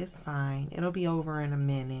bad. It's fine. It'll be over in a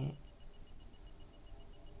minute.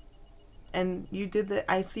 And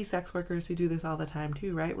I see sex workers who do this all the time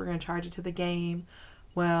too, right? We're going to charge it to the game.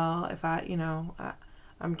 Well, if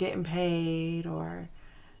I'm getting paid, or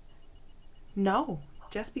no,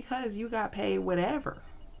 just because you got paid whatever,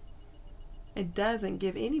 it doesn't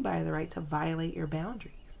give anybody the right to violate your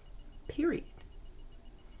boundaries, period.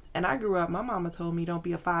 And I grew up, my mama told me, don't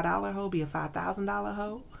be a $5 hoe, be a $5,000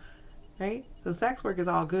 hoe, right? So sex work is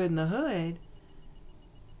all good in the hood,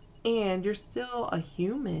 and you're still a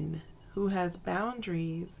human who has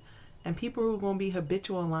boundaries, and people who are going to be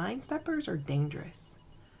habitual line steppers are dangerous,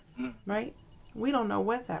 right? We don't know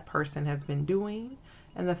what that person has been doing,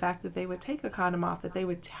 and the fact that they would take a condom off, that they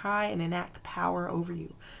would try and enact power over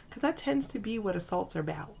you, because that tends to be what assaults are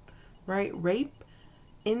about, right? Rape,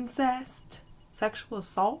 incest, sexual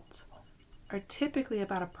assault are typically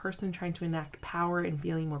about a person trying to enact power and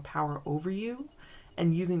feeling more power over you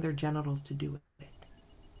and using their genitals to do it.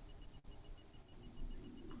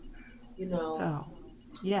 So,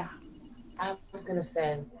 yeah. I was going to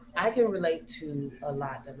say, I can relate to a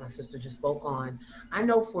lot that my sister just spoke on. I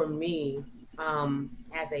know for me,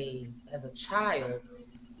 as a child,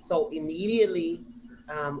 so immediately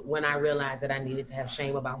when I realized that I needed to have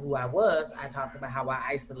shame about who I was, I talked about how I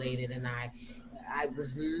isolated, and I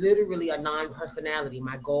was literally a non-personality.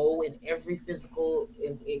 My goal in every physical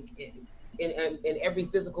in every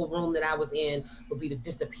physical room that I was in would be to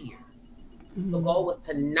disappear. The goal was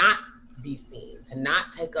to not be seen, to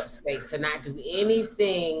not take up space, to not do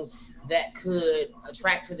anything that could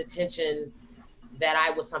attract to the attention that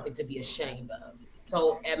I was something to be ashamed of.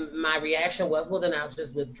 So, and my reaction was, well, then I'll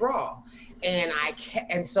just withdraw.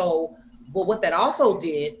 But what that also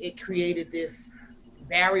did, it created this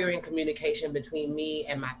barrier in communication between me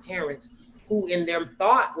and my parents, who in their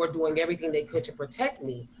thought were doing everything they could to protect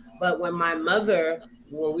me. But when my mother,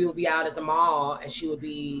 when we would be out at the mall and she would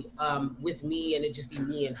be with me, and it'd just be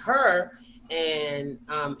me and her, and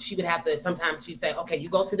she would have to, sometimes she'd say, okay, you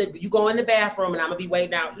go in the bathroom and I'm gonna be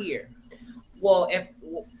waiting out here. Well, if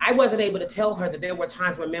I wasn't able to tell her that there were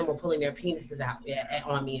times when men were pulling their penises out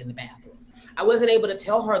on me in the bathroom. I wasn't able to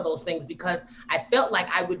tell her those things because I felt like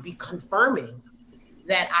I would be confirming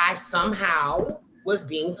that I somehow was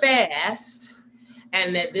being fast,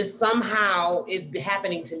 and that this somehow is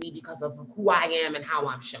happening to me because of who I am and how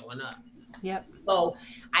I'm showing up. Yep. So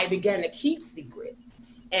I began to keep secrets,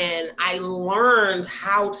 and I learned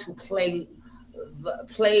how to play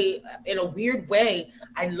in a weird way.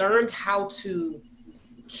 I learned how to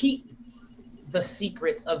keep the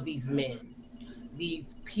secrets of these men,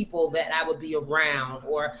 these people that I would be around,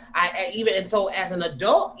 or and so as an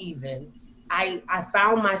adult, even I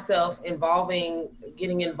found myself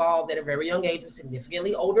getting involved at a very young age with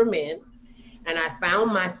significantly older men. And I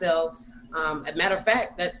found myself, as a matter of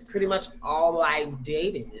fact, that's pretty much all I've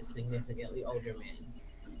dated is significantly older men.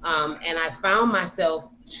 And I found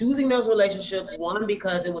myself choosing those relationships, one,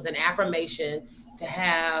 because it was an affirmation to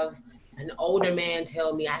have an older man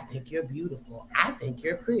tell me, I think you're beautiful. I think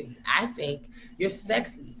you're pretty. I think you're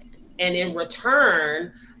sexy. And in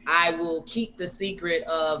return, I will keep the secret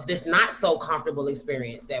of this not so comfortable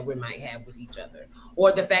experience that we might have with each other,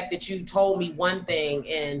 or the fact that you told me one thing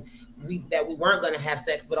and that we weren't going to have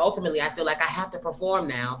sex, but ultimately I feel like I have to perform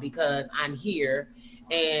now because I'm here.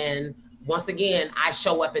 And once again, I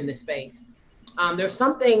show up in the space. There's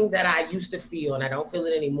something that I used to feel, and I don't feel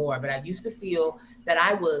it anymore, but I used to feel that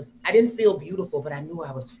I didn't feel beautiful, but I knew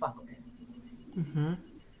I was fuckable. Mm-hmm.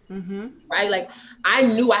 Mm-hmm. Right? Like I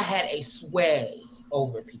knew I had a sway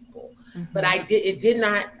over people, but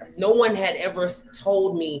no one had ever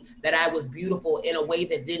told me that I was beautiful in a way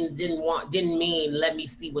that didn't mean, let me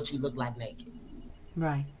see what you look like naked.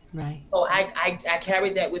 Right. So I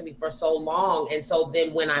carried that with me for so long. And so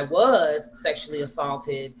then when I was sexually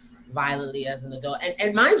assaulted violently as an adult,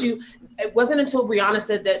 and mind you, it wasn't until Brianna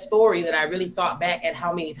said that story that I really thought back at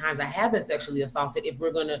how many times I have been sexually assaulted,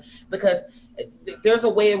 because there's a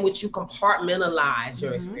way in which you compartmentalize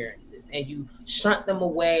your experiences. and you shunt them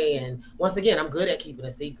away. And once again, I'm good at keeping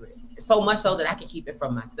a secret, so much so that I can keep it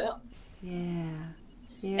from myself. Yeah.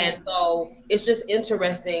 And so it's just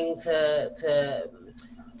interesting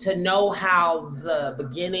to know how the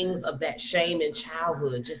beginnings of that shame in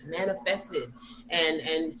childhood just manifested.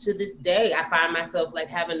 And to this day, I find myself like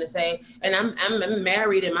having to say, and I'm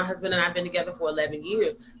married and my husband and I've been together for 11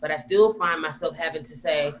 years, but I still find myself having to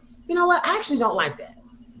say, you know what, I actually don't like that.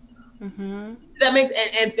 Mm-hmm. That makes,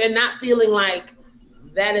 and not feeling like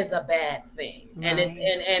that is a bad thing. Right.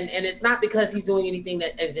 And it's not because he's doing anything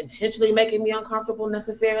that is intentionally making me uncomfortable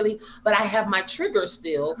necessarily, but I have my triggers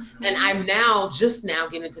still. And I'm just now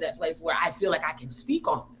getting to that place where I feel like I can speak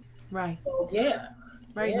on them. Right. So, yeah.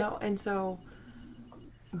 Right. Yeah. No. And so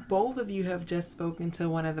both of you have just spoken to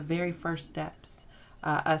one of the very first steps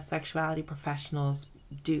us sexuality professionals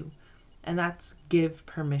do, and that's give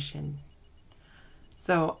permission.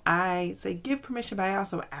 So I say give permission, but I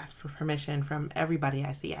also ask for permission from everybody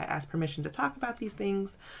I see. I ask permission to talk about these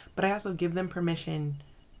things, but I also give them permission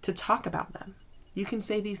to talk about them. You can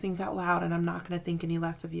say these things out loud, and I'm not going to think any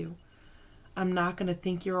less of you. I'm not going to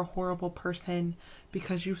think you're a horrible person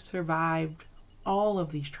because you've survived all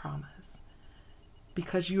of these traumas,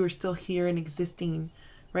 because you are still here and existing,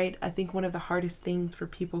 right? I think one of the hardest things for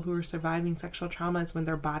people who are surviving sexual trauma is when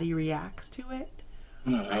their body reacts to it.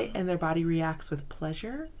 Right? And their body reacts with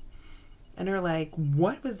pleasure. And they're like,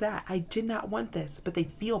 what was that? I did not want this. But they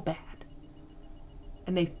feel bad.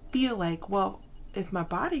 And they feel like, well, if my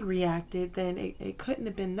body reacted, then it couldn't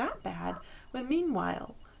have been that bad. But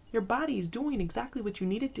meanwhile, your body is doing exactly what you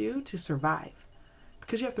need to do to survive.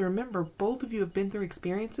 Because you have to remember, both of you have been through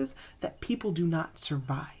experiences that people do not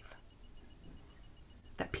survive.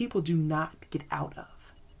 That people do not get out of.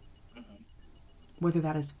 Whether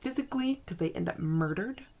that is physically because they end up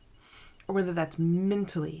murdered, or whether that's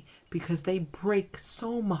mentally because they break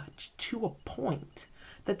so much to a point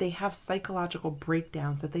that they have psychological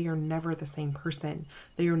breakdowns that they are never the same person.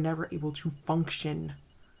 They are never able to function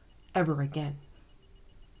ever again.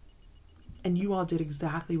 And you all did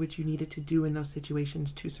exactly what you needed to do in those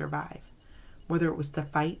situations to survive. Whether it was to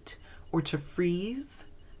fight or to freeze,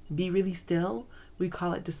 be really still. We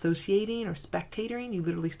call it dissociating or spectating. You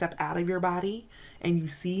literally step out of your body and you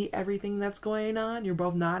see everything that's going on. You're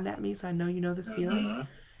both nodding at me, so I know you know this feeling.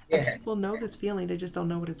 Yeah. And people know this feeling. They just don't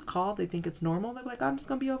know what it's called. They think it's normal. They're like, I'm just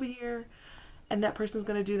going to be over here, and that person's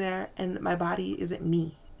going to do there, and my body isn't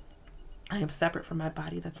me. I am separate from my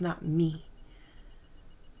body. That's not me.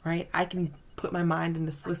 Right? I can put my mind in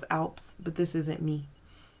the Swiss Alps, but this isn't me.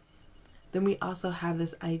 Then we also have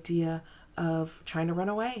this idea of trying to run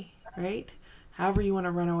away, right? However you want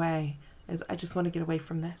to run away, is I just want to get away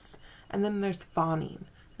from this. And then there's fawning.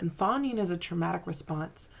 And fawning is a traumatic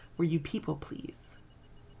response where you people please.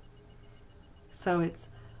 So it's,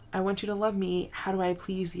 I want you to love me. How do I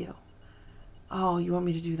please you? Oh, you want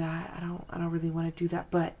me to do that? I don't really want to do that.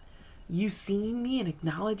 But you seeing me and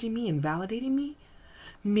acknowledging me and validating me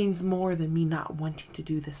means more than me not wanting to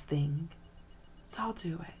do this thing. So I'll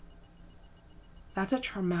do it. That's a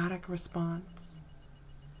traumatic response.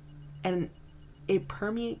 And it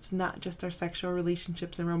permeates not just our sexual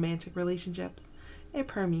relationships and romantic relationships. It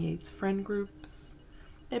permeates friend groups.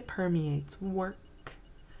 It permeates work.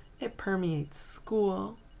 It permeates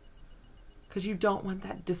school. Because you don't want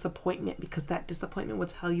that disappointment, because that disappointment will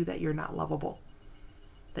tell you that you're not lovable,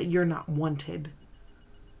 that you're not wanted.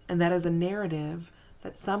 And that is a narrative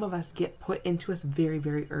that some of us get put into us very,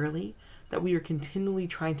 very early, that we are continually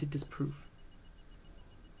trying to disprove.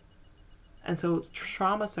 And so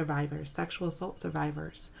trauma survivors, sexual assault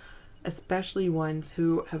survivors, especially ones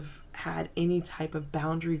who have had any type of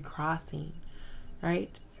boundary crossing, right,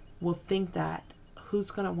 will think that, who's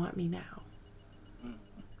going to want me now?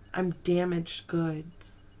 I'm damaged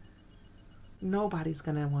goods. Nobody's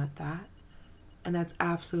going to want that. And that's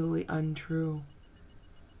absolutely untrue.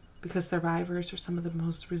 Because survivors are some of the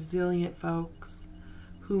most resilient folks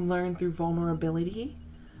who learn through vulnerability,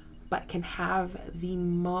 but can have the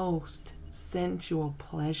most sensual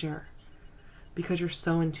pleasure because you're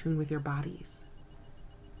so in tune with your bodies,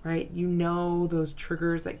 right? You know those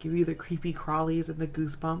triggers that give you the creepy crawlies and the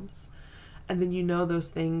goosebumps, and then you know those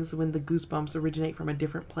things when the goosebumps originate from a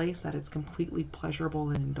different place, that it's completely pleasurable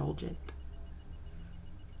and indulgent.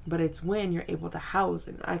 But it's when you're able to house,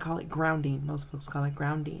 and I call it grounding, most folks call it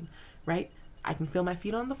grounding, right? I can feel my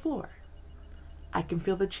feet on the floor. I can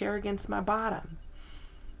feel the chair against my bottom.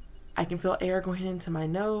 I can feel air going into my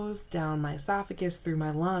nose, down my esophagus, through my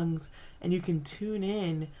lungs, and you can tune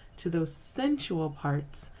in to those sensual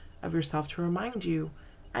parts of yourself to remind you,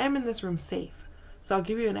 I am in this room safe. So I'll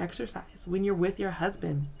give you an exercise. When you're with your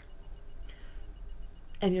husband,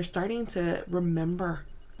 and you're starting to remember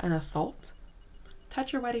an assault,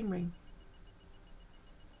 touch your wedding ring.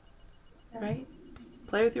 Right?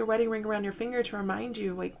 Play with your wedding ring around your finger to remind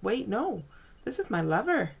you, like, wait, no, this is my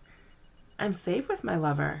lover. I'm safe with my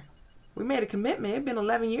lover. We made a commitment. It's been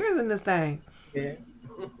 11 years in this thing. Yeah.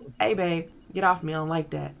 Hey, babe, get off me. I don't like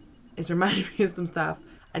that. It's reminding me of some stuff.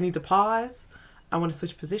 I need to pause. I want to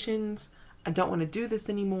switch positions. I don't want to do this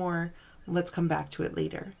anymore. Let's come back to it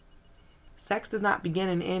later. Sex does not begin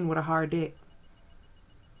and end with a hard dick.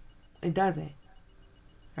 It doesn't.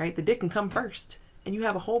 Right? The dick can come first. And you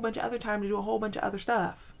have a whole bunch of other time to do a whole bunch of other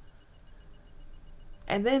stuff.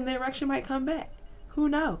 And then the erection might come back. Who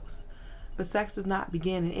knows? But sex does not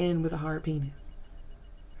begin and end with a hard penis.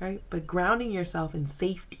 Right? But grounding yourself in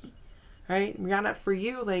safety. Right? Ground up for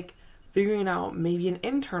you, like figuring out maybe an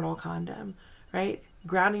internal condom. Right?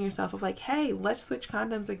 Grounding yourself of like, hey, let's switch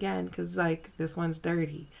condoms again because like this one's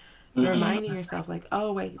dirty. Reminding yourself like,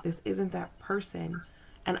 oh wait, this isn't that person.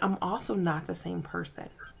 And I'm also not the same person.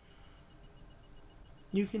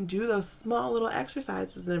 You can do those small little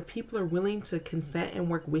exercises, and if people are willing to consent and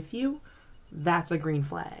work with you, that's a green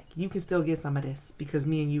flag. You can still get some of this because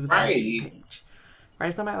me and you was on the same page.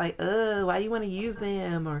 Right? Somebody like, why you want to use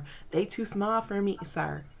them? Or they too small for me.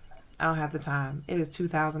 Sir, I don't have the time. It is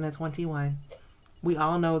 2021. We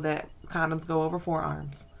all know that condoms go over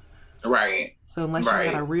forearms. Right. So unless you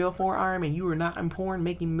got a real forearm and you are not in porn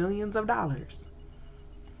making millions of dollars.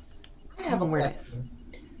 I have a question.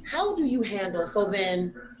 How do you handle, so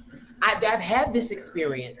then I've had this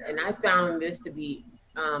experience and I found this to be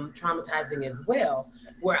traumatizing as well,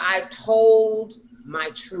 where I've told my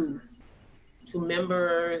truth to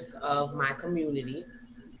members of my community,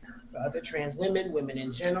 other trans women, women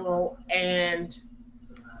in general, and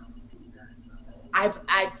I've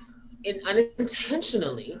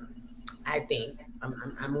unintentionally, I think,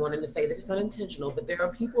 I'm wanting to say that it's unintentional, but there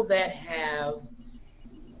are people that have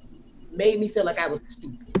made me feel like I was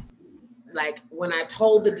stupid. Like when I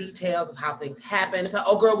told the details of how things happened, it's like,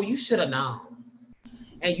 oh girl, well you should have known.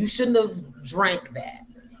 And you shouldn't have drank that.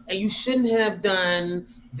 And you shouldn't have done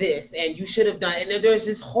this. And you should have done, and there's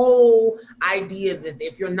this whole idea that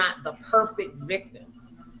if you're not the perfect victim,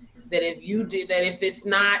 that if you did, that if it's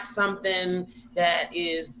not something that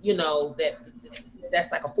is, you know,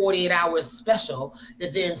 that's like a 48 hours special,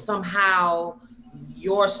 that then somehow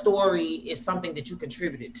your story is something that you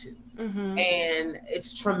contributed to. Mm-hmm. And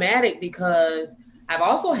it's traumatic because I've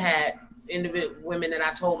also had women that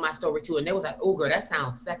I told my story to, and they was like, oh girl, that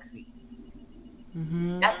sounds sexy.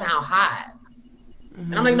 Mm-hmm. That sounds hot.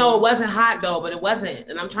 Mm-hmm. And I'm like, no, it wasn't hot though, but it wasn't.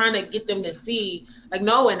 And I'm trying to get them to see, like,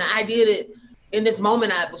 no, and I did it in this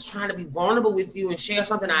moment. I was trying to be vulnerable with you and share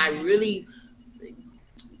something I really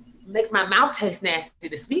makes my mouth taste nasty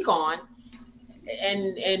to speak on.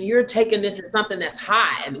 And you're taking this as something that's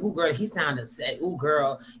hot, and ooh girl, he sounded say, ooh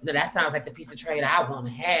girl, you know, that sounds like the piece of trade I want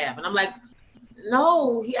to have. And I'm like,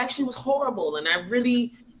 no, he actually was horrible, and I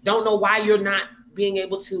really don't know why you're not being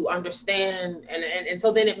able to understand. And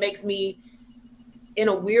so then it makes me, in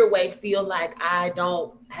a weird way, feel like I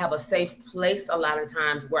don't have a safe place a lot of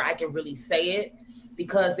times where I can really say it,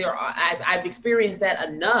 because I've experienced that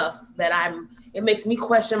enough that it makes me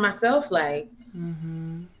question myself, like.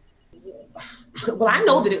 Mm-hmm. Well, I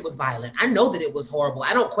know that it was violent. I know that it was horrible.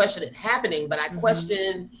 I don't question it happening, but I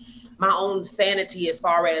question my own sanity as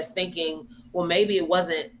far as thinking, well, maybe it was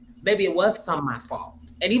some of my fault.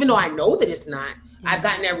 And even though I know that it's not, I've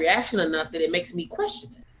gotten that reaction enough that it makes me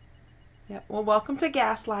question it. Yeah. Well, welcome to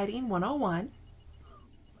Gaslighting 101.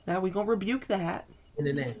 Now we're going to rebuke that. In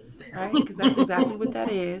the name. Right? Because that's exactly what that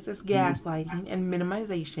is. It's gaslighting and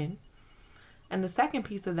minimization. And the second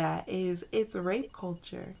piece of that is it's rape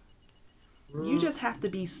culture. You just have to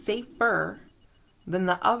be safer than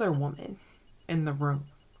the other woman in the room.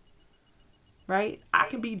 Right? I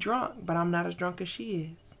can be drunk, but I'm not as drunk as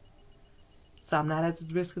she is. So I'm not as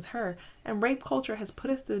at risk as her. And rape culture has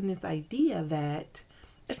put us in this idea that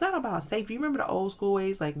it's not about safety. You remember the old school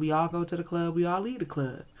ways? Like, we all go to the club, we all leave the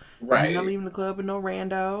club. Right. You're not leaving the club with no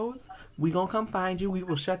randos. We gonna come find you. We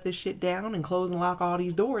will shut this shit down and close and lock all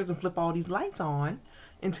these doors and flip all these lights on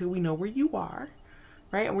until we know where you are.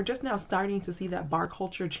 Right? And we're just now starting to see that bar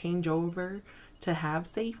culture change over to have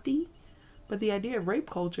safety. But the idea of rape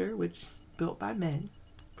culture, which built by men,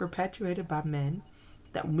 perpetuated by men,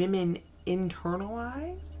 that women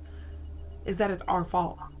internalize, is that it's our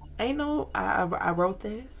fault. I wrote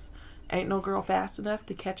this, ain't no girl fast enough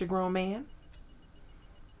to catch a grown man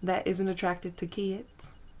that isn't attracted to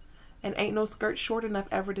kids. And ain't no skirt short enough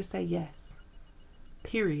ever to say yes.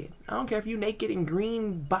 Period. I don't care if you naked in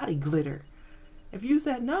green body glitter. If you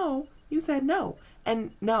said no, You said no.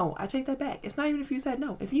 And no, I take that back. It's not even if you said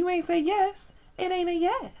no. If you ain't say yes, it ain't a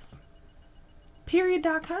yes.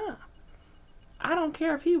 Period.com. I don't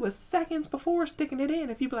care if he was seconds before sticking it in.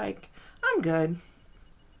 If you be like, I'm good.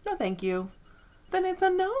 No, thank you. Then it's a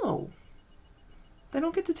no. They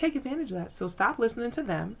don't get to take advantage of that. So stop listening to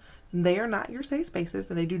them. They are not your safe spaces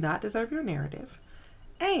and they do not deserve your narrative.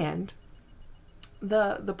 And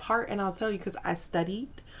the part, and I'll tell you because I studied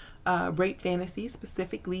rape fantasy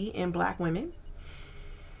specifically in Black women,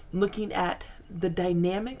 looking at the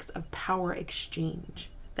dynamics of power exchange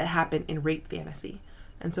that happen in rape fantasy.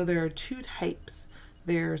 And so there are two types.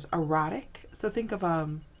 There's erotic. So think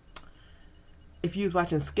of if you was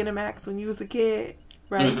watching Skinamax when you was a kid,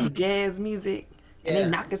 right? Mm-hmm. Jazz music, and they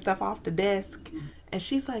knocking stuff off the desk. And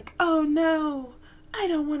she's like, oh no, I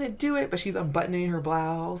don't want to do it. But she's unbuttoning her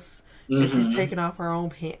blouse. Mm-hmm. And she's taking off her own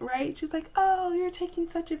pants, right? She's like, oh, you're taking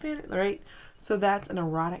such advantage, right? So that's an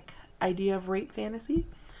erotic idea of rape fantasy.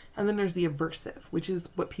 And then there's the aversive, which is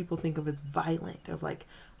what people think of as violent, of like,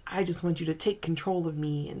 I just want you to take control of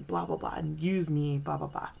me and blah, blah, blah, and use me, blah, blah,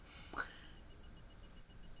 blah.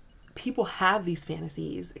 People have these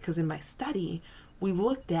fantasies because in my study, we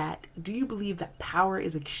looked at, do you believe that power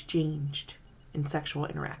is exchanged in sexual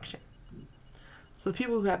interaction? So the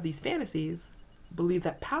people who have these fantasies believe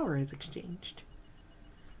that power is exchanged.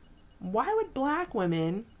 Why would Black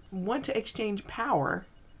women want to exchange power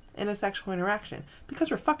in a sexual interaction?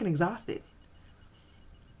 Because we're fucking exhausted.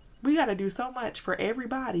 We got to do so much for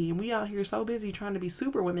everybody, and we out here so busy trying to be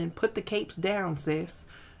super women. Put the capes down, sis.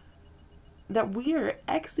 That we are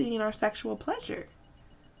exiting our sexual pleasure.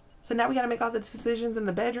 So now we got to make all the decisions in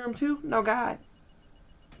the bedroom too? No God.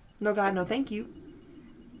 No God, no thank you.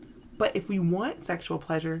 But if we want sexual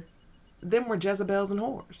pleasure, then we're Jezebels and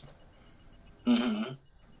whores. Mm-hmm.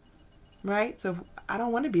 Right? So I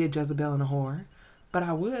don't want to be a Jezebel and a whore, but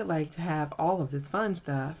I would like to have all of this fun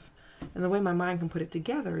stuff. And the way my mind can put it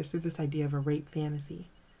together is through this idea of a rape fantasy.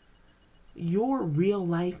 Your real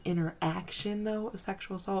life interaction, though, of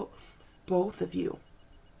sexual assault, both of you,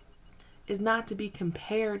 is not to be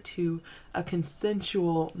compared to a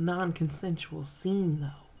consensual, non-consensual scene,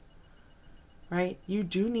 though. Right? You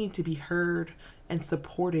do need to be heard and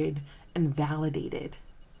supported and validated.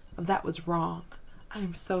 That was wrong. I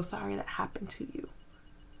am so sorry that happened to you.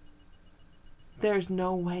 There's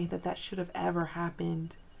no way that that should have ever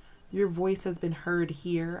happened. Your voice has been heard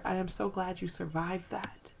here. I am so glad you survived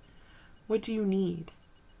that. What do you need?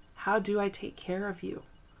 How do I take care of you?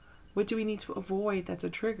 What do we need to avoid that's a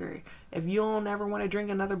trigger? If you don't ever want to drink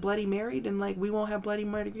another Bloody Mary, then we won't have Bloody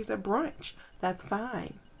Marys at brunch. That's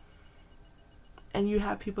fine. And you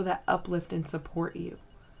have people that uplift and support you.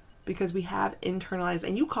 Because we have internalized,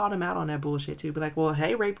 and you called them out on that bullshit too. Be like, well,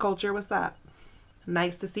 hey, rape culture, what's up?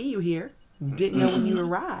 Nice to see you here. Didn't know when you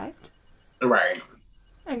arrived. Right.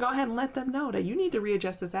 And go ahead and let them know that you need to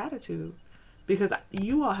readjust this attitude. Because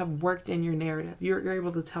you all have worked in your narrative. You're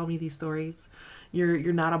able to tell me these stories.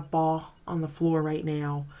 You're not a ball on the floor right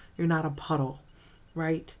now. You're not a puddle,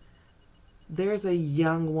 right? There's a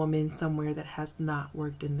young woman somewhere that has not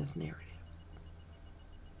worked in this narrative.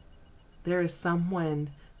 There is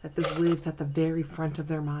someone that this lives at the very front of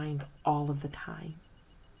their mind all of the time.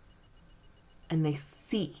 And they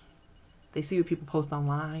see what people post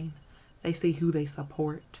online. They see who they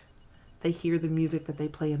support. They hear the music that they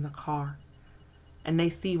play in the car. And they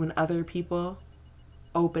see when other people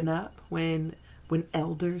open up, when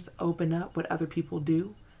elders open up, what other people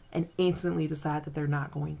do, and instantly decide that they're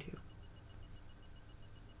not going to.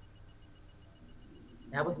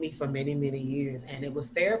 That was me for many, many years. And it was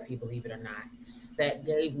therapy, believe it or not, that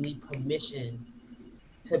gave me permission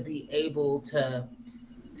to be able to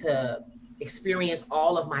experience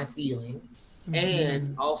all of my feelings. Mm-hmm.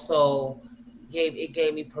 And also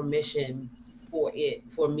gave me permission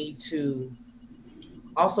for me to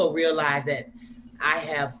also realize that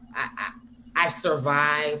I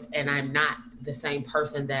survived and I'm not the same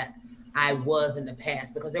person that I was in the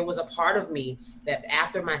past, because there was a part of me that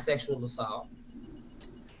after my sexual assault,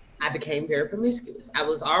 I became very promiscuous. I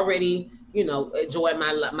was already, enjoying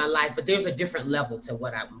my life, but there's a different level to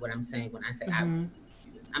what I'm saying when I say mm-hmm.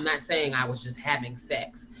 I'm not saying I was just having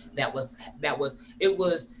sex. It was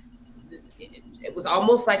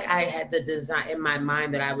almost like I had the design in my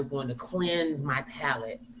mind that I was going to cleanse my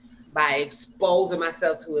palate by exposing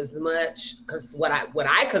myself to as much what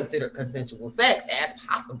I consider consensual sex as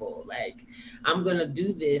possible. Like, I'm gonna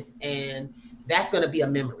do this, and that's gonna be a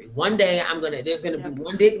memory. One day there's gonna be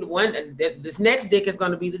one dick. This next dick is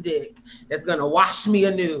gonna be the dick that's gonna wash me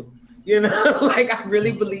anew. Like, I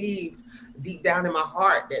really believed deep down in my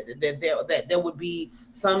heart that there would be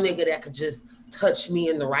some nigga that could just touch me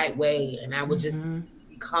in the right way, and I would just Mm-hmm.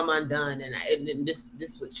 become undone, and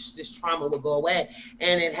this trauma would go away,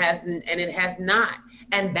 and it has not,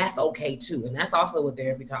 and that's okay too, and that's also what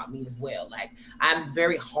therapy taught me as well. Like, I'm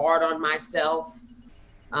very hard on myself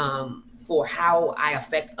for how I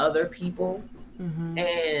affect other people. Mm-hmm.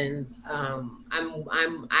 And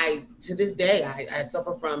I to this day I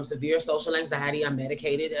suffer from severe social anxiety. I'm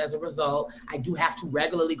medicated as a result. I do have to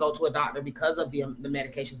regularly go to a doctor because of the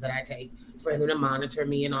medications that I take, for them to monitor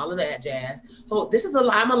me and all of that jazz. So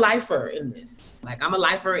I'm a lifer in this. Like, I'm a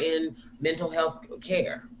lifer in mental health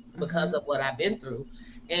care because of what I've been through.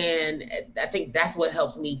 And I think that's what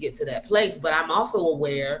helps me get to that place. But I'm also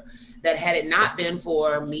aware that had it not been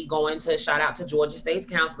for me going to, shout out to Georgia State's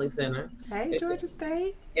Counseling Center. Hey, Georgia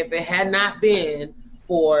State. If it had not been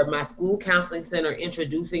for my school counseling center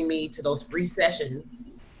introducing me to those free sessions,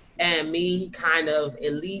 and me kind of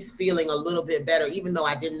at least feeling a little bit better, even though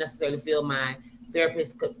I didn't necessarily feel my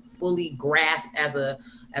therapist could fully grasp, as a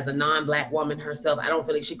non-Black woman herself, I don't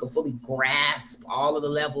feel like she could fully grasp all of the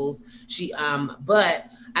levels. But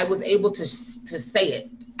I was able to say it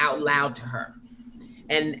out loud to her.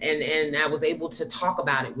 And I was able to talk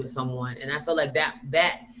about it with someone. And I feel like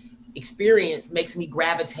that experience makes me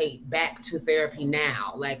gravitate back to therapy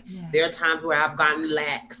now. Like, there are times where I've gotten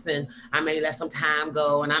lax and I may let some time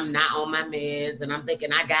go and I'm not on my meds and I'm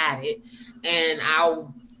thinking I got it. And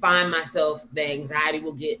I'll find myself, the anxiety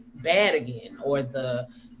will get bad again, or the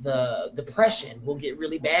depression will get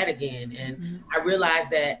really bad again. And I realized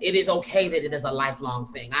that it is okay that it is a lifelong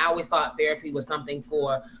thing. I always thought therapy was something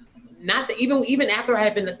for, even after I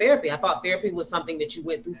had been to therapy, I thought therapy was something that you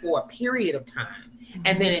went through for a period of time.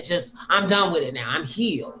 And then I'm done with it now. I'm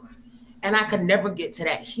healed. And I could never get to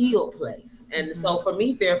that healed place. And so for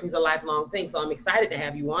me, therapy is a lifelong thing. So I'm excited to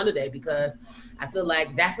have you on today, because I feel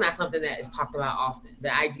like that's not something that is talked about often.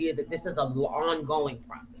 The idea that this is an ongoing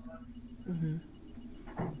process. Mm-hmm.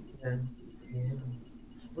 Yeah.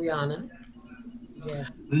 Brianna. Yeah.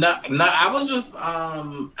 No, I was just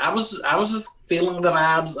feeling the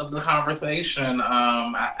vibes of the conversation.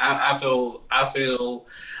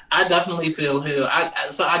 I definitely feel healed.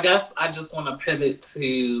 So I guess I just want to pivot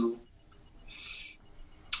to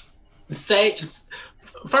say,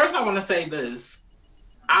 first I want to say this.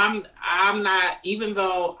 I'm not, even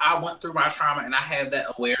though I went through my trauma and I had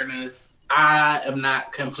that awareness, I am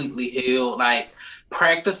not completely healed. Like,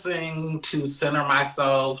 practicing to center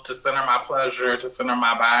myself, to center my pleasure, to center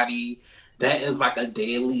my body, that is like a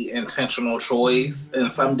daily intentional choice. And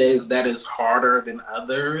some days that is harder than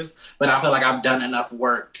others, but I feel like I've done enough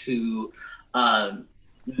work to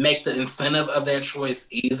make the incentive of that choice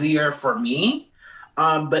easier for me.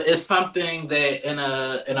 But it's something that in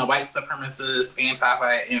a white supremacist,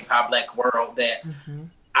 anti-Black world that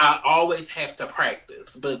I always have to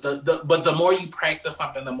practice. But the more you practice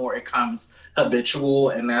something, the more it comes habitual,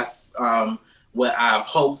 and that's what I've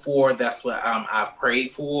hoped for. That's what I've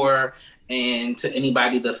prayed for. And to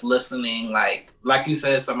anybody that's listening, like you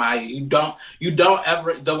said, Samaya, you don't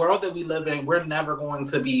ever, the world that we live in, we're never going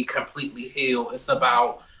to be completely healed. It's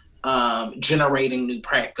about generating new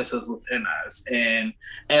practices within us. And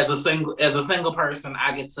as a single person,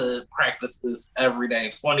 I get to practice this every day,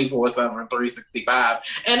 24/7, 365.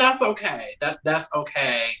 And that's okay. That's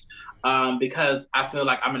okay. Because I feel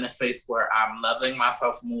like I'm in a space where I'm loving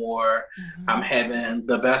myself more. I'm having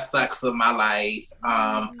the best sex of my life.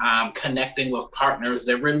 I'm connecting with partners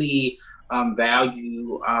that really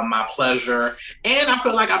value my pleasure. And I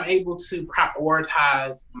feel like I'm able to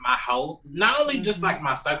prioritize my health, not only just like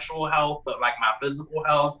my sexual health, but like my physical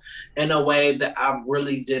health, in a way that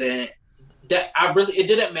it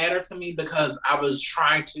didn't matter to me, because I was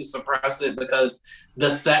trying to suppress it, because the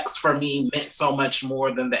sex for me meant so much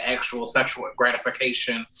more than the actual sexual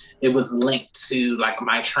gratification. It was linked to like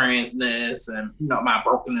my transness and, you know, my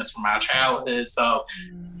brokenness from my childhood. So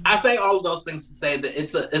I say all of those things to say that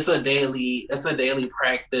it's a daily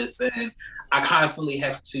practice, and I constantly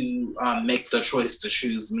have to make the choice to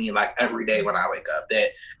choose me, like every day when I wake up,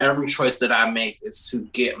 that every choice that I make is to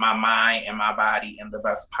get my mind and my body in the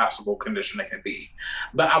best possible condition it can be.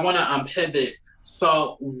 But I want to pivot.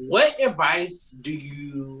 So what advice do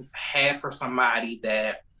you have for somebody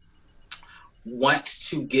that wants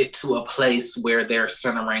to get to a place where they're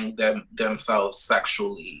centering themselves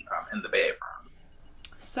sexually in the bedroom?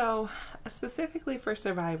 So specifically for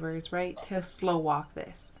survivors, right, to slow walk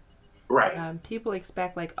this. Right. People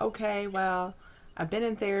expect like, okay, well, I've been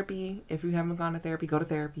in therapy. If you haven't gone to therapy, go to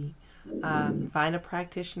therapy. Find a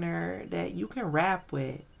practitioner that you can rap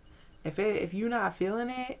with. If you're not feeling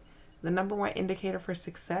it, the number one indicator for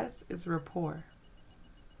success is rapport.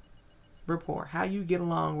 How you get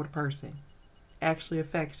along with a person. actually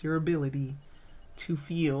affects your ability to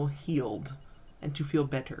feel healed and to feel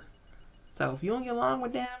better. So if you don't get along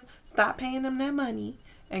with them, stop paying them that money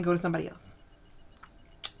and go to somebody else.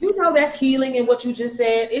 You know, that's healing in what you just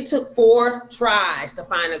said. It took 4 tries to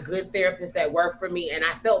find a good therapist that worked for me. And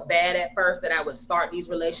I felt bad at first that I would start these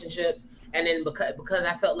relationships. And then because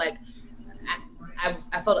I felt like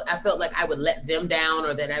I felt like I would let them down,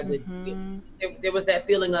 or that I would, there was that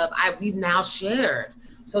feeling of we've now shared.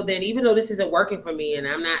 So then even though this isn't working for me and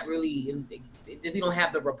I'm not really, we don't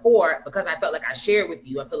have the rapport, because I felt like I shared with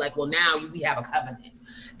you, I feel like, well, now we have a covenant.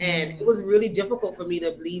 And it was really difficult for me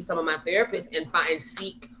to leave some of my therapists and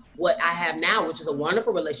seek what I have now, which is a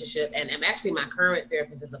wonderful relationship. And actually my current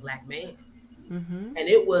therapist is a Black man. And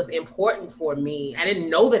it was important for me. I didn't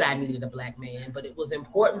know that I needed a Black man, but it was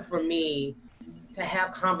important for me to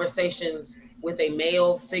have conversations with a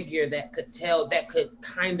male figure that could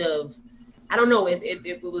kind of, I don't know,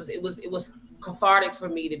 it was cathartic for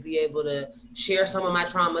me to be able to share some of my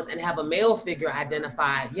traumas and have a male figure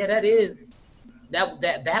identify,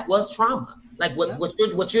 that was trauma. Like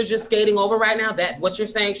what you're just skating over right now, that what you're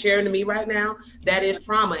saying, sharing to me right now, that is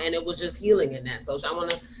trauma, and it was just healing in that. So I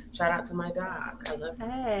want to shout out to my dog. I love him.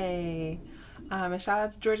 Hey, and shout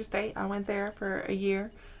out to Georgia State. I went there for a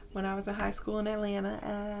year when I was in high school in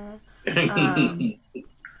Atlanta.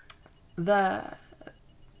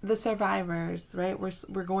 The survivors, right?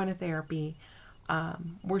 We're going to therapy.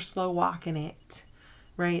 We're slow walking it,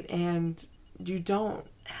 right? And you don't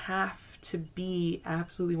have to be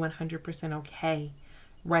absolutely 100% okay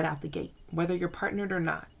right out the gate, whether you're partnered or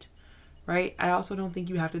not, right? I also don't think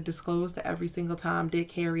you have to disclose to every single Tom,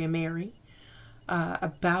 Dick, Harry, and Mary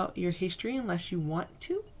about your history unless you want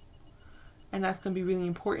to. And that's going to be really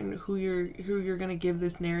important, who you're going to give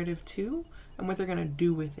this narrative to and what they're going to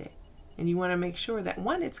do with it. And you want to make sure that,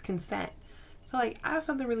 one, it's consent. So like, I have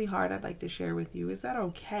something really hard I'd like to share with you. Is that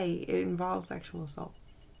okay? It involves sexual assault,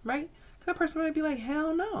 right? Because that person might be like,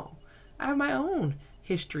 hell no. I have my own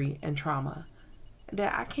history and trauma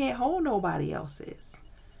that I can't hold nobody else's.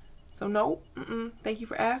 So no, thank you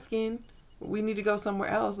for asking. We need to go somewhere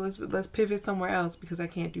else. Let's pivot somewhere else, because I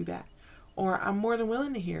can't do that. Or I'm more than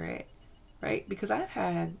willing to hear it, right? Because I've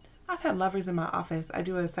had lovers in my office. I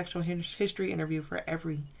do a sexual history interview for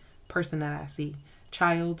every person that I see,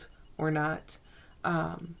 child or not.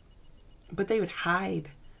 But they would hide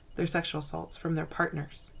their sexual assaults from their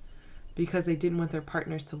partners because they didn't want their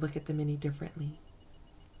partners to look at them any differently,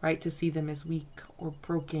 right? To see them as weak or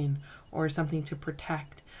broken or something to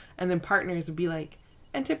protect. And then partners would be like,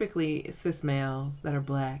 and typically cis males that are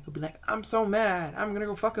Black would be like, I'm so mad, I'm going to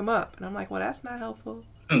go fuck him up. And I'm like, well, that's not helpful.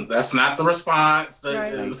 That's not the response. That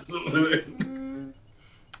right, is. Like,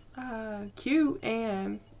 cute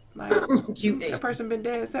and like that person been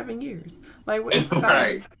dead 7 years. Like,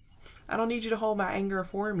 right. I don't need you to hold my anger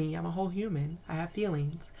for me. I'm a whole human. I have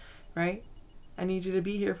feelings, right? I need you to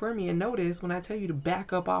be here for me and notice when I tell you to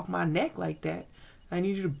back up off my neck like that. I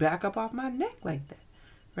need you to back up off my neck like that,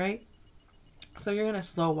 right? So you're gonna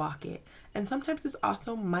slow walk it. And sometimes this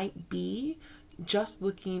also might be just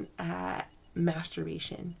looking at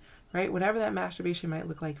masturbation, right? Whatever that masturbation might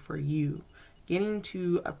look like for you. Getting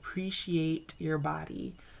to appreciate your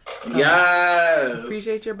body. So yes.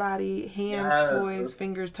 Appreciate your body. Hands, toys,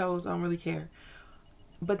 fingers, toes. I don't really care.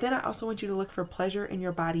 But then I also want you to look for pleasure in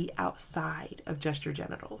your body outside of just your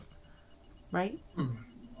genitals. Right?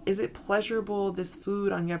 Is it pleasurable, this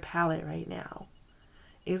food on your palate right now?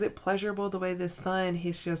 Is it pleasurable the way the sun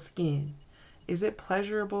hits your skin? Is it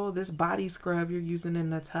pleasurable, this body scrub you're using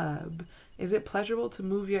in the tub? Is it pleasurable to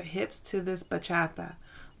move your hips to this bachata?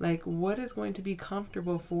 Like, what is going to be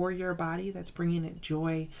comfortable for your body that's bringing it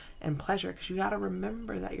joy and pleasure? Because you got to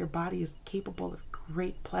remember that your body is capable of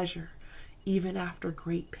great pleasure, even after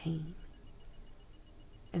great pain.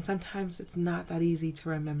 And sometimes it's not that easy to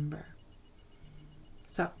remember.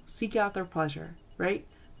 So, seek out their pleasure, right?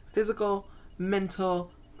 Physical,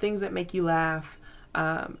 mental, things that make you laugh,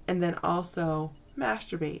 and then also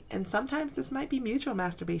masturbate. And sometimes this might be mutual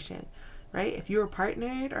masturbation, right? If you're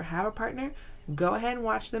partnered or have a partner, go ahead and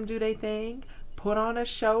watch them do their thing. Put on a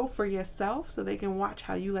show for yourself so they can watch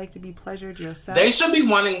how you like to be pleasured yourself. They should be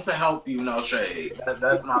wanting to help you, no shade.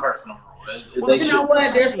 That's my personal rule. Well, you know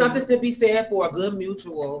what? There's something to be said for a good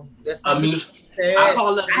mutual. I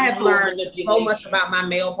call it. I have learned so much about my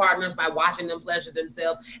male partners by watching them pleasure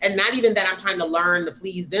themselves, and not even that I'm trying to learn to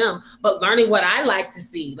please them, but learning what I like to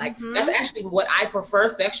see. Like that's actually what I prefer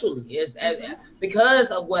sexually. Is because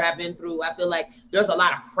of what I've been through. I feel like there's a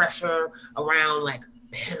lot of pressure around like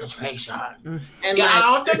penetration, and yeah,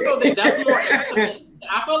 I don't think that's more intimate.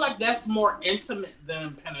 I feel like that's more intimate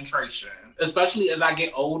than penetration. especially as I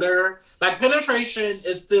get older. Like, penetration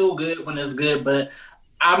is still good when it's good, but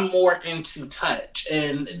I'm more into touch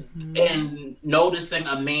and noticing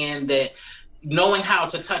a man that knowing how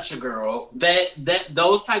to touch a girl, that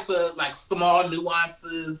those type of like small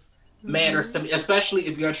nuances matters to me, especially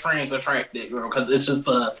if you're trans attracted girl, because it's just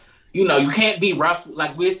you can't be rough.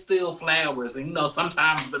 Like, we're still flowers, and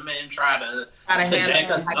sometimes the men try to jack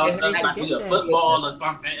us up like we a football or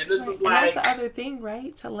something, and it's just like, and that's the other thing,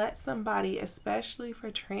 right? To let somebody, especially for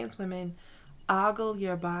trans women, ogle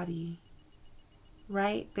your body,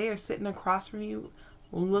 right? They are sitting across from you,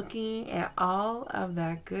 looking at all of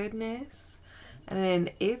that goodness, and then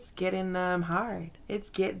it's getting them hard.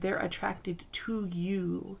 They're attracted to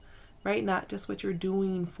you, right? Not just what you're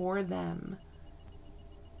doing for them.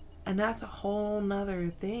 And that's a whole nother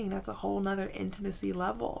thing. That's a whole nother intimacy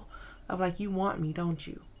level of like, you want me, don't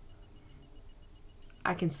you?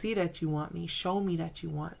 I can see that you want me. Show me that you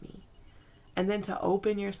want me. And then to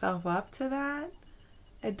open yourself up to that,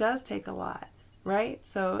 it does take a lot, right?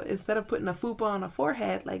 So instead of putting a fupa on a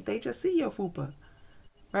forehead, like, they just see your fupa,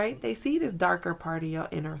 right? They see this darker part of your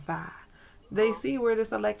inner thigh. They see where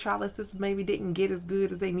this electrolysis maybe didn't get as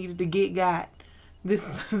good as they needed to got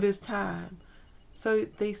this time. So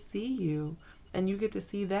they see you, and you get to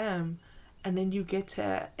see them, and then you get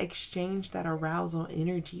to exchange that arousal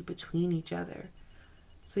energy between each other.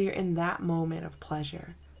 So you're in that moment of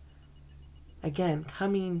pleasure. Again,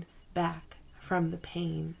 coming back from the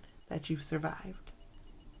pain that you've survived.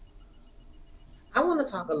 I want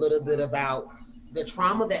to talk a little bit about the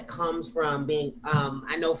trauma that comes from being,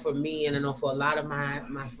 I know for me, and I know for a lot of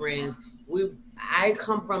my friends, I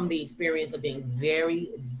come from the experience of being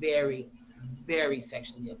very, very, very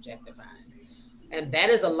sexually objectified. And that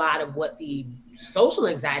is a lot of what the social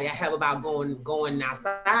anxiety I have about going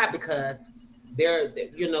outside, because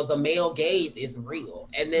the male gaze is real.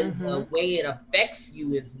 And then the way it affects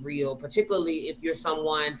you is real, particularly if you're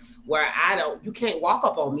someone where you can't walk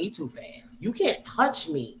up on me too fast. You can't touch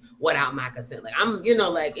me without my consent. Like, I'm,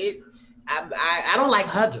 I don't like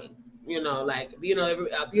hugging,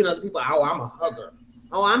 the people, oh, I'm a hugger.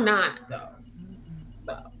 Oh, I'm not though.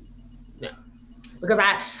 No. Because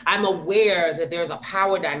I'm aware that there's a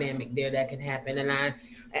power dynamic there that can happen.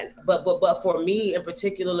 But for me in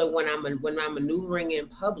particular, when I'm maneuvering in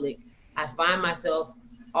public, I find myself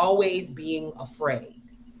always being afraid,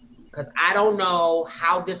 because I don't know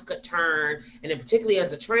how this could turn. And then particularly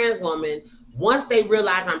as a trans woman, once they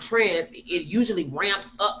realize I'm trans, it usually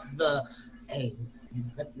ramps up hey,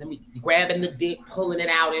 let me grabbing the dick, pulling it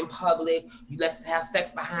out in public. Let's have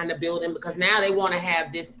sex behind the building, because now they want to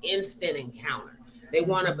have this instant encounter. They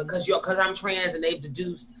want to, because I'm trans, and they've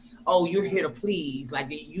deduced, oh, you're here to please. Like,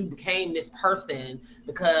 you became this person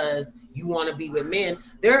because you want to be with men.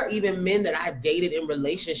 There are even men that I've dated in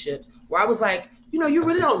relationships where I was like, you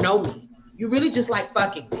really don't know me. You really just like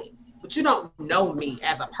fucking me, but you don't know me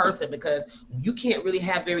as a person, because you can't really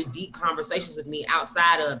have very deep conversations with me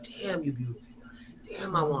outside of, damn, you beautiful.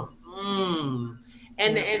 Damn, I want.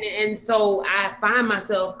 And so I find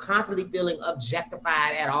myself constantly feeling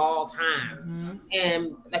objectified at all times.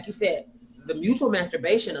 And like you said, the mutual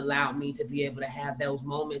masturbation allowed me to be able to have those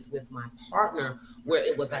moments with my partner where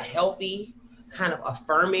it was a healthy kind of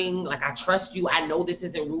affirming, like, I trust you. I know this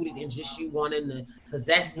isn't rooted in just you wanting to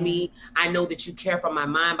possess me. I know that you care for my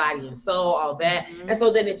mind, body, and soul, all that. And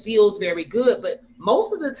so then it feels very good. But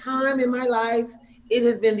most of the time in my life, it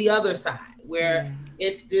has been the other side, where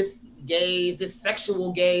it's this gaze, this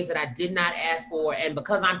sexual gaze that I did not ask for. And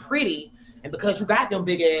because I'm pretty, and because you got them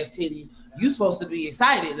big ass titties, you're supposed to be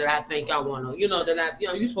excited that I think I want to,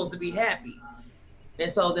 you're supposed to be happy. And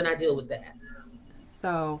so then I deal with that.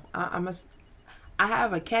 So I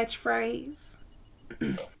have a catchphrase.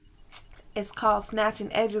 It's called snatching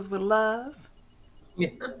edges with love.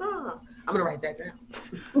 I'm gonna write that down.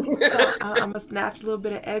 So I'm gonna snatch a little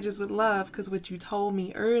bit of edges with love, because what you told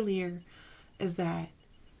me earlier is that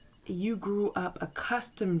you grew up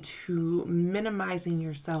accustomed to minimizing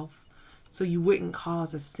yourself so you wouldn't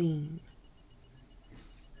cause a scene,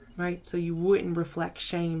 right? So you wouldn't reflect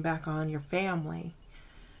shame back on your family,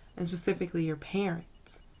 and specifically your parents.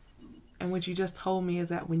 And what you just told me is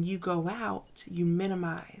that when you go out, you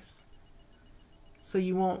minimize so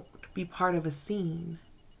you won't be part of a scene.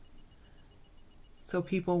 So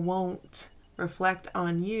people won't reflect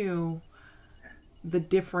on you the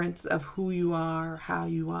difference of who you are, how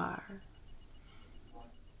you are.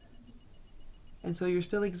 And so you're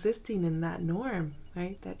still existing in that norm,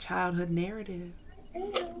 right? That childhood narrative.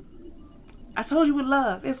 I told you with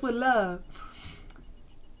love. It's with love.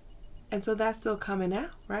 And so that's still coming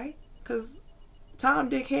out, right? Because Tom,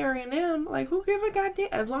 Dick, Harry, and them, like, who give a goddamn?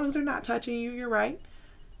 As long as they're not touching you, you're right.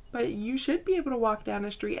 But you should be able to walk down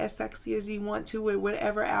the street as sexy as you want to with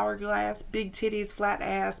whatever hourglass, big titties, flat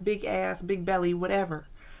ass, big belly, whatever.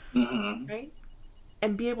 Mm-hmm. Right?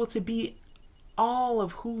 And be able to be all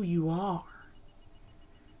of who you are.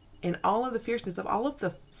 And all of the fierceness of all of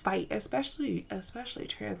the fight, especially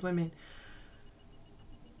trans women.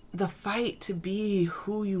 The fight to be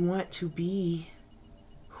who you want to be,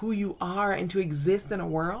 who you are, and to exist in a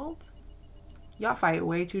world. Y'all fight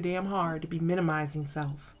way too damn hard to be minimizing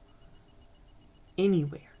self.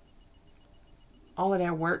 Anywhere. All of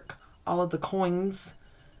that work, all of the coins,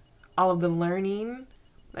 all of the learning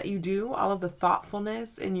that you do, all of the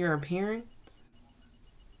thoughtfulness in your appearance.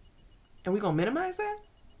 And we gonna minimize that?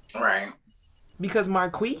 Right. Because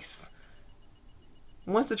Marquise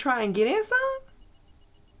wants to try and get in some?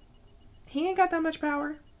 He ain't got that much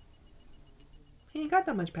power. He ain't got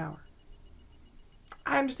that much power.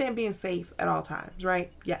 I understand being safe at all times,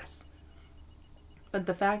 right? Yes. But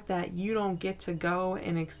the fact that you don't get to go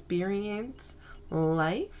and experience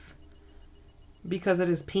life because it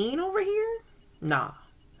is peeing over here? Nah.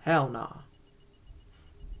 Hell nah.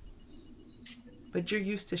 But you're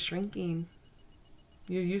used to shrinking.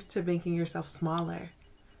 You're used to making yourself smaller.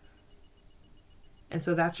 And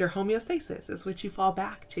so that's your homeostasis. It's what you fall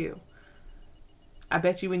back to. I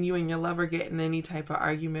bet you when you and your lover get in any type of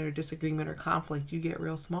argument or disagreement or conflict, you get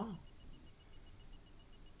real small.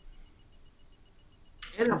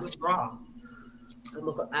 And I'll withdraw.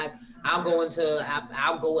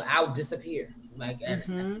 I'll disappear. Like,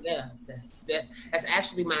 yeah, that's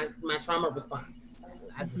actually my trauma response.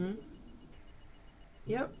 I just,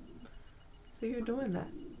 Yep. So you're doing that.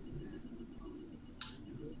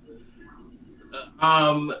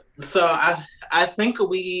 So I think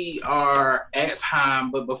we are at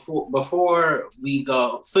time, but before we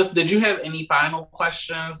go, sis, did you have any final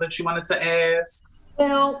questions that you wanted to ask?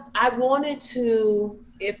 Well, I wanted to,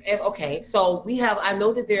 okay, so I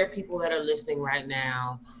know that there are people that are listening right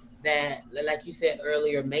now that, like you said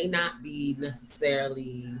earlier, may not be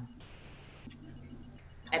necessarily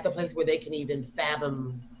at the place where they can even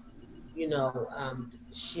fathom,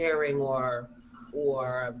 sharing or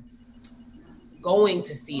going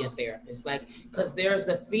to see a therapist, like, because there's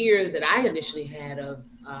the fear that I initially had of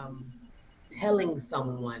telling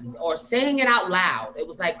someone or saying it out loud. It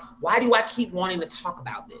was like, why do I keep wanting to talk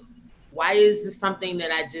about this? Why is this something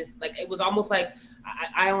that I just, like, it was almost like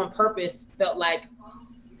I on purpose felt like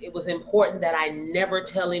it was important that I never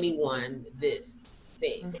tell anyone this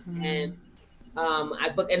thing. And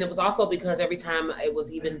and it was also because every time it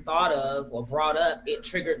was even thought of or brought up, it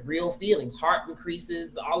triggered real feelings, heart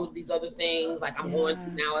increases, all of these other things, like I'm going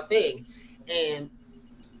through now a thing. And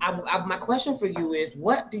my question for you is,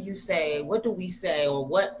 what do we say, or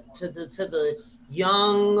what to the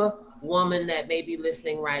young woman that may be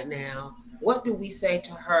listening right now, what do we say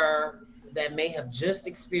to her that may have just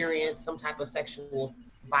experienced some type of sexual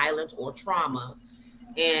violence or trauma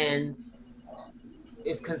and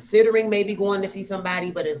is considering maybe going to see somebody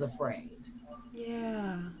but is afraid?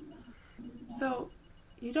 Yeah. So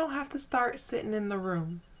you don't have to start sitting in the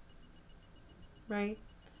room, right?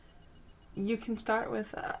 You can start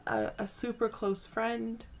with a super close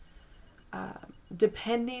friend.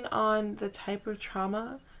 Depending on the type of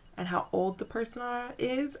trauma and how old the person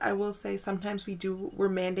is, I will say sometimes we're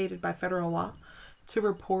mandated by federal law to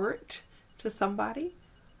report to somebody.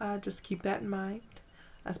 Just keep that in mind,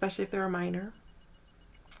 especially if they're a minor.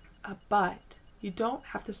 But you don't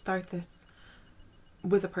have to start this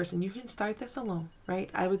with a person. You can start this alone, right?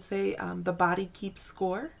 I would say The Body Keeps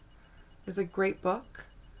Score is a great book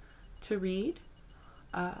to read,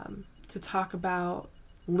 to talk about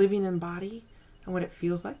living in body and what it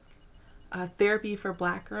feels like. Therapy for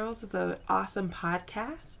Black Girls is an awesome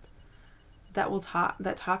podcast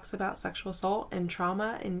that talks about sexual assault and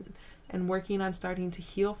trauma and working on starting to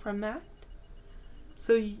heal from that.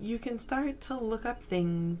 So you can start to look up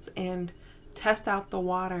things and test out the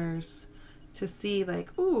waters to see,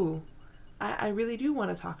 like, ooh, I really do want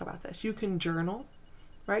to talk about this. You can journal,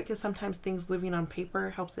 right? Because sometimes things living on paper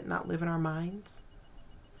helps it not live in our minds.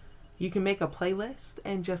 You can make a playlist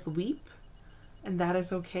and just weep, and that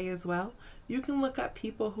is okay as well. You can look up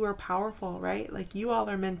people who are powerful, right? Like, you all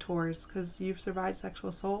are mentors because you've survived sexual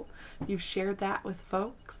assault. You've shared that with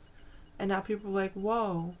folks. And now people are like,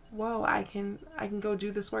 whoa, I can go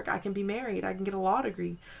do this work. I can be married. I can get a law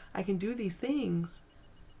degree. I can do these things.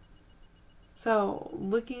 So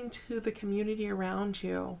looking to the community around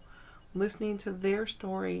you, listening to their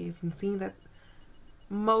stories and seeing that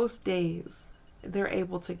most days they're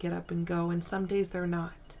able to get up and go and some days they're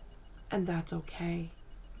not. And that's okay.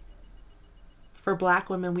 for Black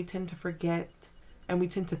women, we tend to forget and we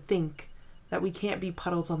tend to think that we can't be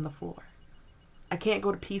puddles on the floor. I can't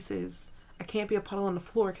go to pieces. I can't be a puddle on the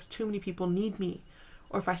floor because too many people need me.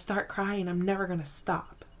 Or if I start crying, I'm never going to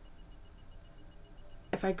stop.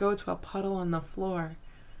 If I go to a puddle on the floor,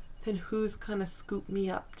 then who's going to scoop me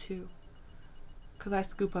up too? Because I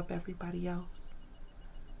scoop up everybody else.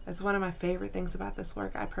 That's one of my favorite things about this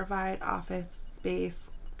work. I provide office space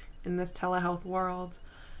in this telehealth world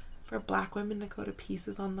for Black women to go to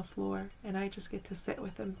pieces on the floor, and I just get to sit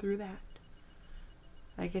with them through that.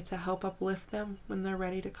 I get to help uplift them when they're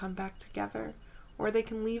ready to come back together, or they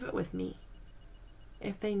can leave it with me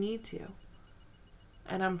if they need to.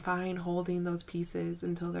 And I'm fine holding those pieces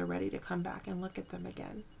until they're ready to come back and look at them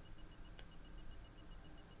again.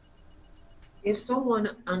 If someone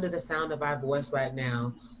under the sound of our voice right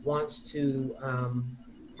now wants to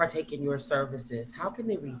partake in your services, how can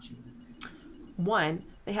they reach you? 1,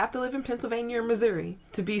 they have to live in Pennsylvania or Missouri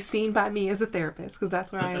to be seen by me as a therapist, because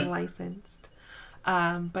that's where I am licensed.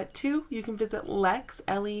 But 2, you can visit Lex,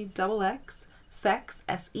 L-E-X-X, sex,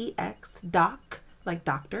 S-E-X, doc, like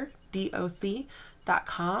doctor,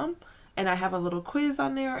 DOC.com. And I have a little quiz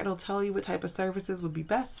on there. It'll tell you what type of services would be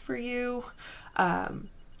best for you.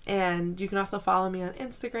 And you can also follow me on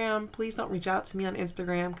Instagram. Please don't reach out to me on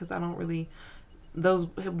Instagram because I don't really, those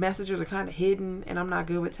messages are kind of hidden and I'm not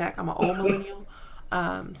good with tech. I'm an old millennial.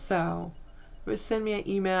 So send me an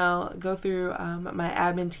email, go through, my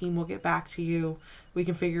admin team will get back to you. We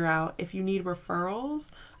can figure out if you need referrals.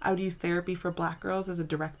 I would use Therapy for Black Girls as a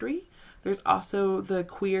directory. There's also the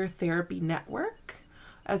Queer Therapy Network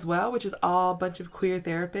as well, which is all a bunch of queer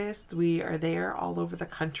therapists. We are there all over the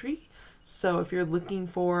country. So if you're looking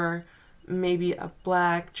for maybe a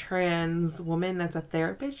Black trans woman that's a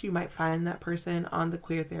therapist, you might find that person on the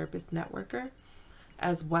Queer Therapist Networker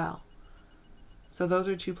as well. So those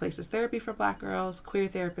are 2 places: Therapy for Black Girls, Queer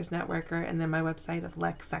Therapist Networker, and then my website of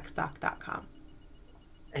lexsexdoc.com.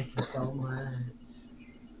 Thank you so much.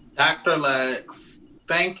 Dr. Lex,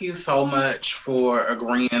 thank you so much for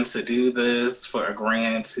agreeing to do this, for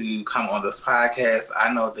agreeing to come on this podcast.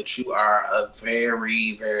 I know that you are a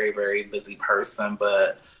very, very, very busy person,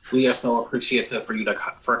 but we are so appreciative for you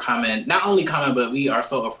for coming. Not only coming, but we are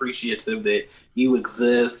so appreciative that you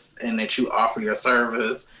exist and that you offer your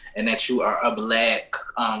service and that you are a Black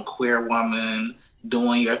queer woman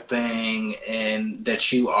doing your thing, and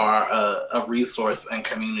that you are a resource and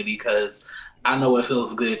community, because I know it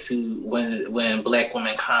feels good too when Black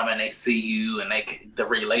women come and they see you and the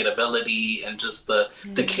relatability and just the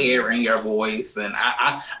care in your voice. And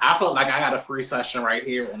I felt like I got a free session right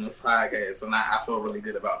here on this podcast, and I feel really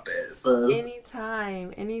good about that. So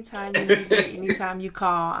anytime you need me, anytime you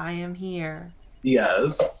call, I am here.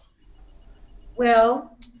 Yes.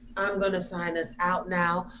 Well, I'm going to sign us out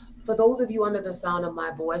now. For those of you under the sound of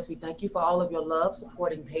my voice, we thank you for all of your love,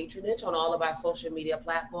 support, and patronage on all of our social media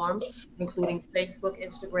platforms, including Facebook,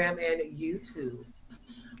 Instagram, and YouTube.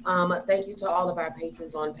 Thank you to all of our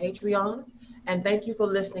patrons on Patreon. And thank you for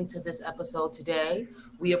listening to this episode today.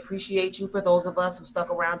 We appreciate you for those of us who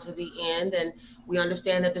stuck around to the end. And we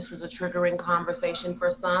understand that this was a triggering conversation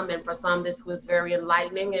for some, and for some this was very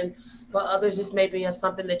enlightening. And for others, this may be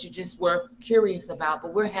something that you just were curious about.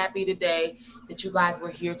 But we're happy today that you guys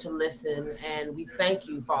were here to listen. And we thank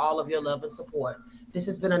you for all of your love and support. This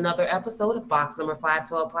has been another episode of Box Number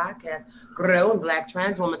 512 Podcast, Grown Black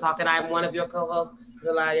Trans Woman Talking. I'm one of your co-hosts,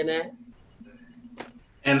 The Lioness.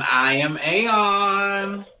 And I am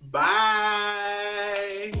Aeon.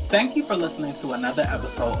 Bye. Thank you for listening to another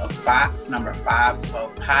episode of Box Number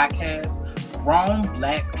 512 Podcast, Grown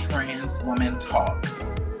Black Trans Women Talk.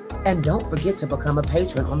 And don't forget to become a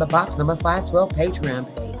patron on the Box Number 512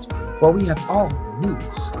 Patreon page, where we have all new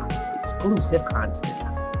exclusive content.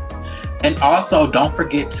 And also, don't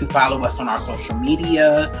forget to follow us on our social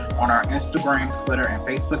media, on our Instagram, Twitter, and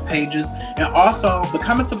Facebook pages. And also,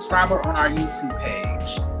 become a subscriber on our YouTube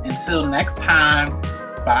page. Until next time,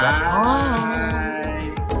 bye.